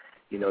now,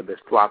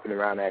 that's flopping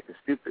around acting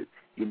stupid,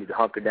 you need to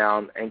hunker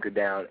down, anchor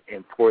down,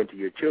 and pour into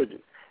your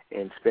children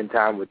and spend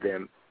time with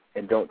them,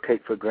 and don't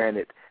take for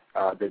granted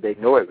that they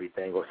know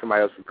everything or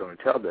somebody else is going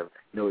to tell them.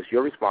 It's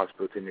your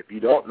responsibility, and if you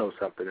don't know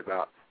something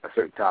about a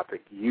certain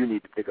topic, you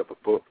need to pick up a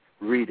book,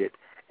 read it,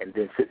 and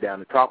then sit down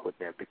and talk with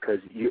them, because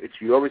it's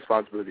your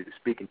responsibility to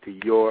speak into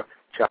your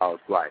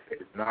child's life.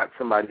 It's not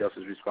somebody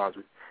else's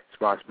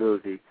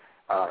responsibility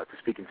to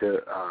speak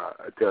into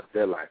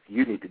their life.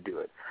 You need to do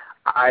it.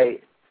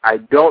 I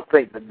don't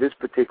think that this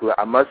particular,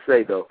 I must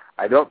say though,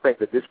 I don't think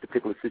that this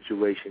particular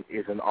situation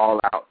is an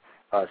all-out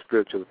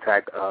spiritual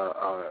attack,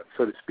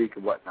 so to speak,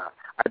 and whatnot.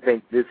 I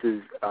think this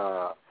is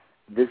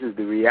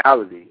the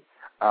reality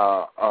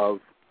of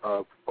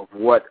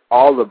what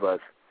all of us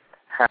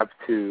have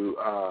to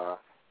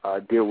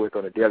deal with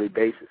on a daily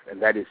basis,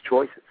 and that is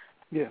choices.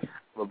 Yes.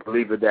 I'm a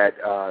believer that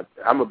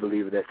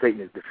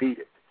Satan is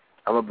defeated.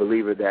 I'm a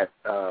believer that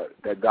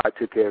God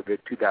took care of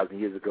it 2,000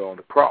 years ago on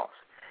the cross,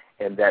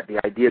 and that the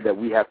idea that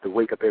we have to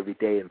wake up every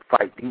day and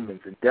fight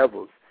demons and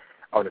devils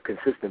on a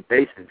consistent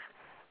basis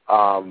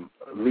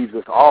leaves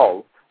us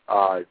all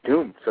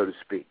doomed, so to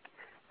speak.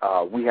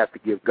 We have to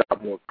give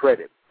God more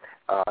credit.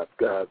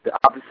 The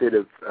opposite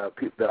of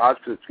people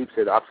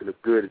say the opposite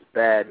of good is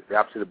bad, the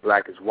opposite of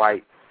black is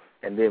white,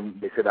 and then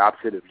they say the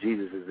opposite of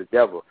Jesus is the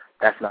devil.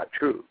 That's not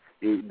true.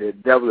 The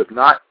devil is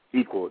not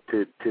equal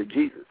to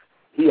Jesus.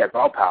 He has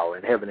all power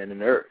in heaven and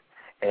in earth.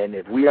 And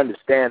if we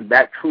understand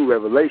that true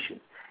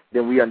revelation,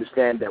 then we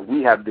understand that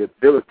we have the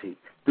ability,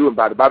 through and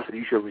by the Bible says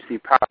you shall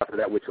receive power for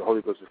that which the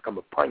Holy Ghost has come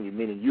upon you,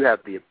 meaning you have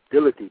the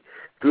ability,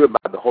 through and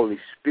by the Holy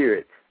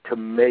Spirit, to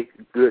make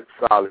good,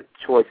 solid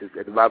choices.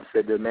 And the Bible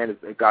said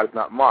that God is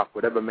not mocked.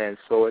 Whatever man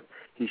soweth,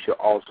 he shall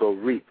also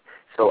reap.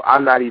 So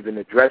I'm not even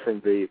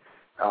addressing the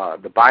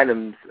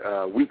Bynum's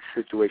weak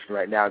situation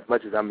right now as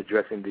much as I'm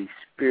addressing the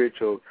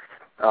spiritual,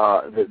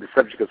 the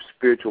subject of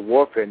spiritual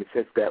warfare, in the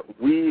sense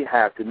that we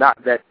have to, not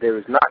that there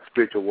is not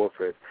spiritual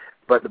warfare,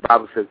 but the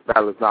Bible says the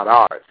battle is not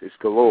ours, it's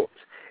the Lord's.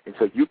 And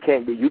so if you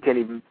can't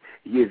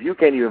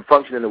even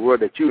function in the world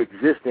that you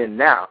exist in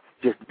now,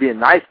 just being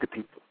nice to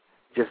people,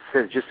 just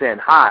saying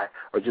hi,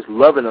 or just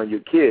loving on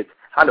your kids,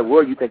 how in the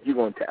world you think you're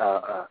going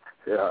to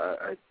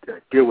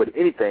deal with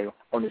anything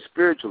on the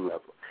spiritual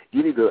level?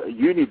 You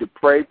need to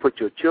pray, put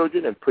your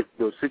children and put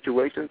those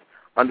situations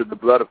under the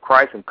blood of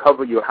Christ, and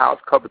cover your house,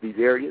 cover these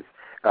areas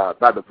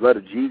by the blood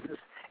of Jesus.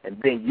 And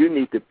then you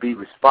need to be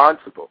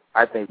responsible.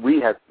 I think we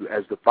have,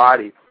 as the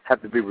body,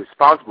 have to be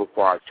responsible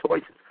for our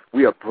choices.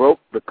 We are broke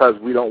because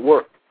we don't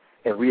work.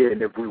 And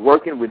if we're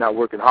working, we're not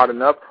working hard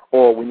enough,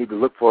 or we need to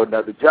look for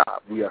another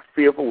job. We are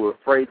fearful. We're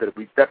afraid that if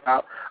we step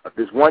out of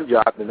this one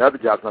job, then another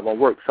job's not going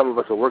to work. Some of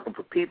us are working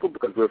for people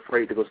because we're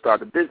afraid to go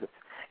start a business.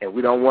 And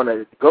we don't want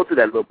to go through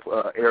that little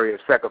area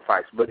of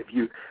sacrifice. But if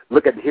you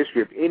look at the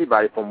history of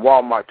anybody, from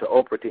Walmart to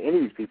Oprah to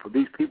any of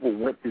these people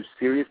went through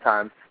serious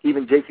times,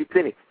 even J.C.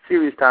 Penney,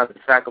 serious times of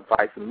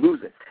sacrifice and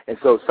losing. And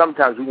so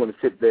sometimes we want to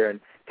sit there and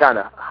kind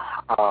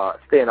of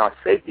stay in our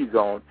safety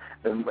zone,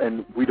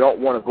 and we don't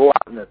want to go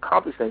out and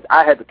accomplish things.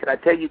 Can I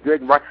tell you, Greg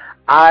and Brian,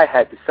 I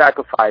had to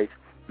sacrifice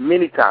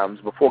many times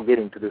before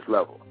getting to this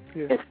level,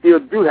 and still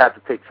do have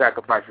to take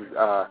sacrifices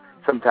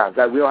sometimes.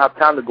 We don't have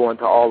time to go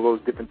into all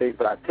those different things,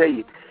 but I tell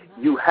you,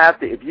 you have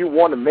to, if you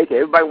want to make it.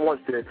 Everybody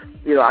wants to,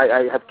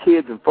 I have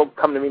kids and folks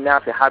come to me now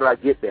and say, how do I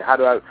get there? How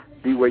do I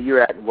be where you're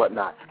at and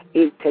whatnot?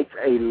 It takes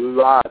a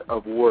lot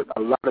of work, a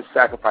lot of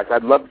sacrifice.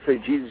 I'd love to say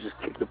Jesus just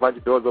kicked a bunch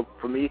of doors open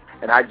for me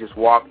and I just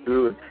walked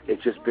through and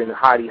it's just been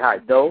high.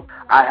 No,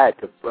 I had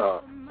to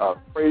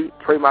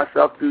pray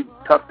myself through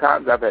tough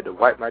times. I've had to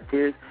wipe my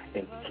tears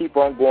and keep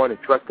on going and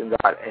trusting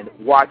God and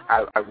watch.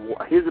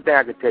 Here's the thing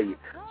I can tell you.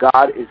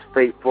 God is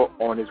faithful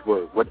on his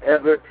word.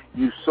 Whatever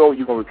you sow,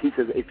 you're going to repeat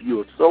it. If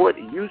you sow it,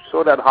 you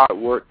sow that hard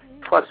work,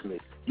 trust me,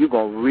 you're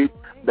going to reap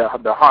the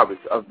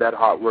harvest of that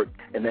hard work.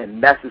 And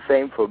then that's the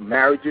same for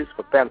marriages,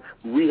 for families.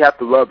 We have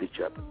to love each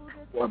other.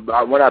 One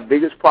of our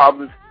biggest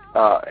problems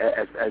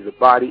as a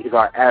body is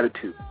our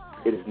attitude.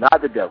 It is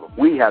not the devil.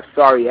 We have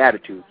sorry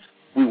attitudes.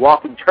 We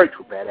walk in church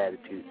with bad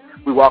attitudes.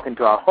 We walk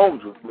into our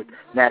homes with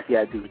nasty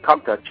attitudes. We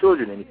talk to our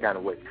children any kind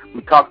of way.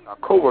 We talk to our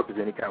coworkers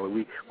any kind of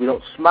way. We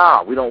don't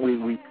smile.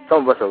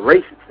 Some of us are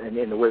racist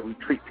in the way we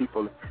treat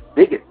people,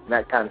 bigot, and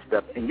that kind of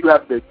stuff. And you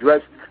have to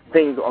address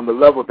things on the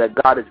level that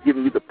God has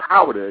given you the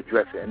power to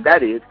address it. And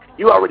that is,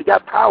 you already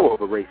got power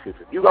over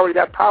racism. You already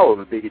got power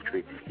over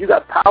bigotry. You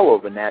got power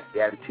over nasty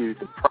attitudes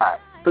and pride.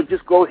 So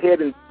just go ahead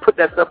and put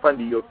that stuff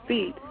under your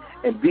feet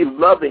and be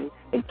loving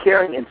and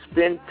caring and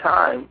spend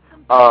time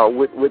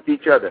with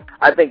each other.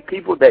 I think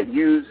people that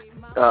use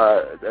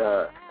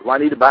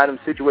Juanita Bynum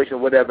situation or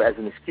whatever as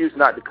an excuse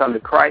not to come to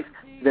Christ,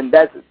 then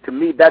that's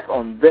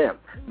on them.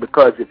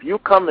 Because if you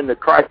come into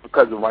Christ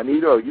because of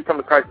Juanita, or you come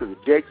to Christ because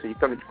of Jake, or you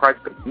come to Christ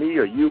because of me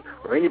or you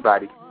or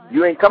anybody,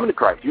 you ain't coming to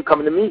Christ. You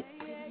coming to me.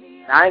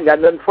 I ain't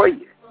got nothing for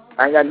you.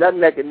 I ain't got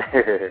nothing that can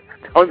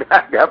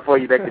I got for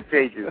you that can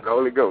change you. It's the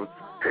Holy Ghost.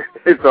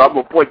 So I'm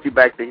going to point you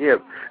back to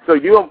him. So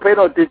you don't pay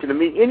no attention to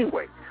me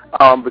anyway.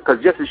 Because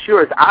just as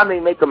sure as I may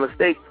make a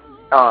mistake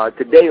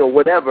today or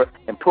whatever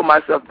and pull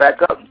myself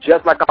back up,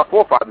 just like our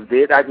forefathers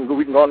did,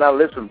 we can go down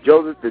the list from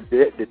Joseph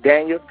to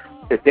Daniel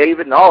to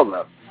David and all of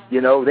them. You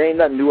know, there ain't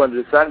nothing new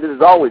under the sun. This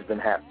has always been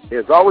happening.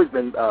 There's always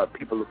been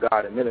people of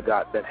God and men of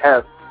God that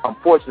have,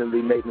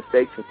 unfortunately, made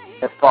mistakes and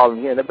have fallen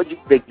here. But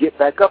they get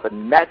back up,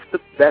 and that's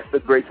the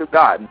grace of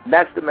God. And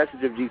that's the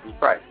message of Jesus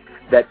Christ,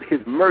 that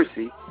His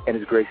mercy and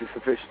His grace is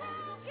sufficient.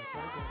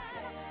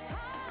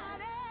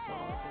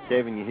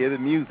 Javen, you hear the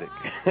music.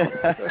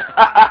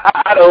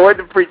 I don't want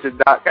to preach it,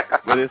 Doc.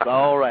 But it's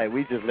all right.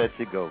 We just let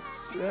you go.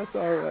 That's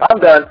all right. I'm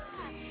done.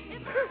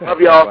 Love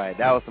y'all. All right,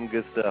 that was some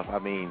good stuff. I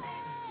mean,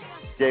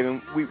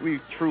 Javen, we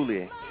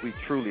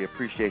truly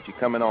appreciate you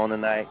coming on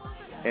tonight.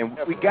 And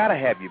we got to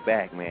have you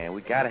back, man.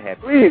 We got to have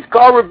you. Please,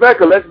 call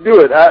Rebecca. Let's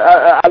do it.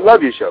 I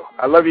love your show.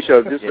 I love your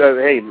show. Just,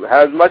 hey,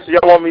 as much as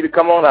y'all want me to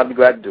come on, I'll be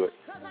glad to do it.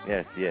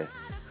 Yes.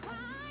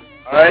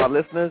 All right. Our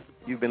listeners,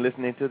 you've been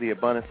listening to the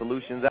Abundant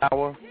Solutions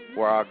Hour,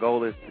 where our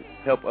goal is to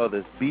help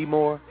others be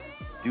more,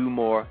 do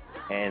more,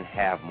 and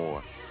have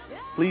more.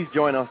 Please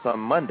join us on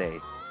Monday,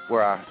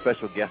 where our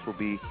special guest will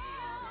be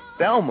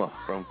Thelma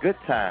from Good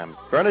Times,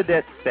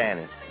 Bernadette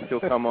Stannis. She'll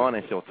come on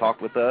and she'll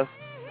talk with us,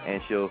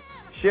 and she'll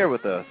share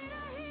with us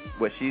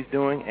what she's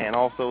doing and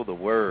also the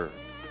Word.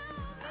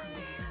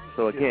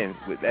 So again,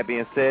 with that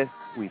being said,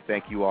 we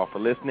thank you all for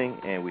listening,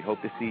 and we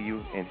hope to see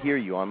you and hear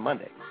you on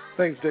Monday.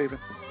 Thanks, David.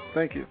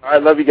 Thank you. All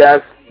right, love you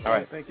guys. All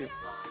right. Thank you.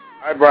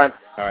 All right, Brian.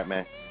 All right,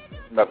 man.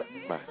 Love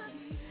it. Bye.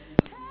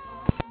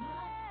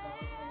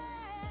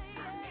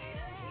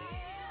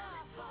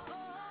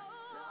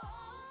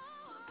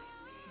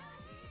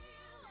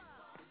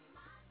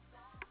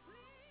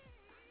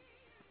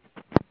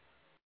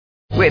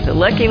 With the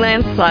Lucky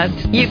Land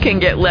Slots, you can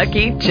get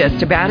lucky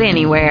just about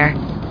anywhere.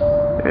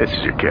 This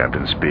is your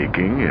captain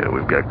speaking.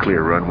 We've got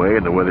clear runway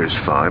and the weather's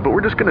fine, but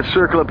we're just going to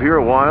circle up here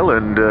a while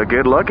and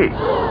get lucky.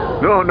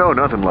 No,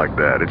 nothing like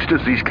that. It's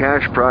just these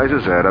cash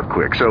prizes add up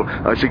quick. So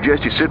I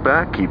suggest you sit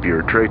back, keep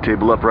your tray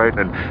table upright,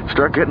 and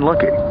start getting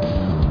lucky.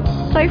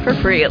 Play for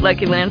free at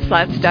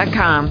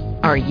LuckyLandSlots.com.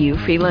 Are you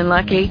feeling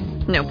lucky?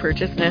 No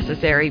purchase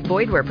necessary.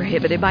 Void where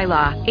prohibited by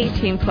law.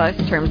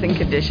 18+ terms and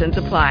conditions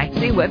apply.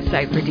 See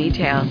website for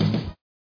details.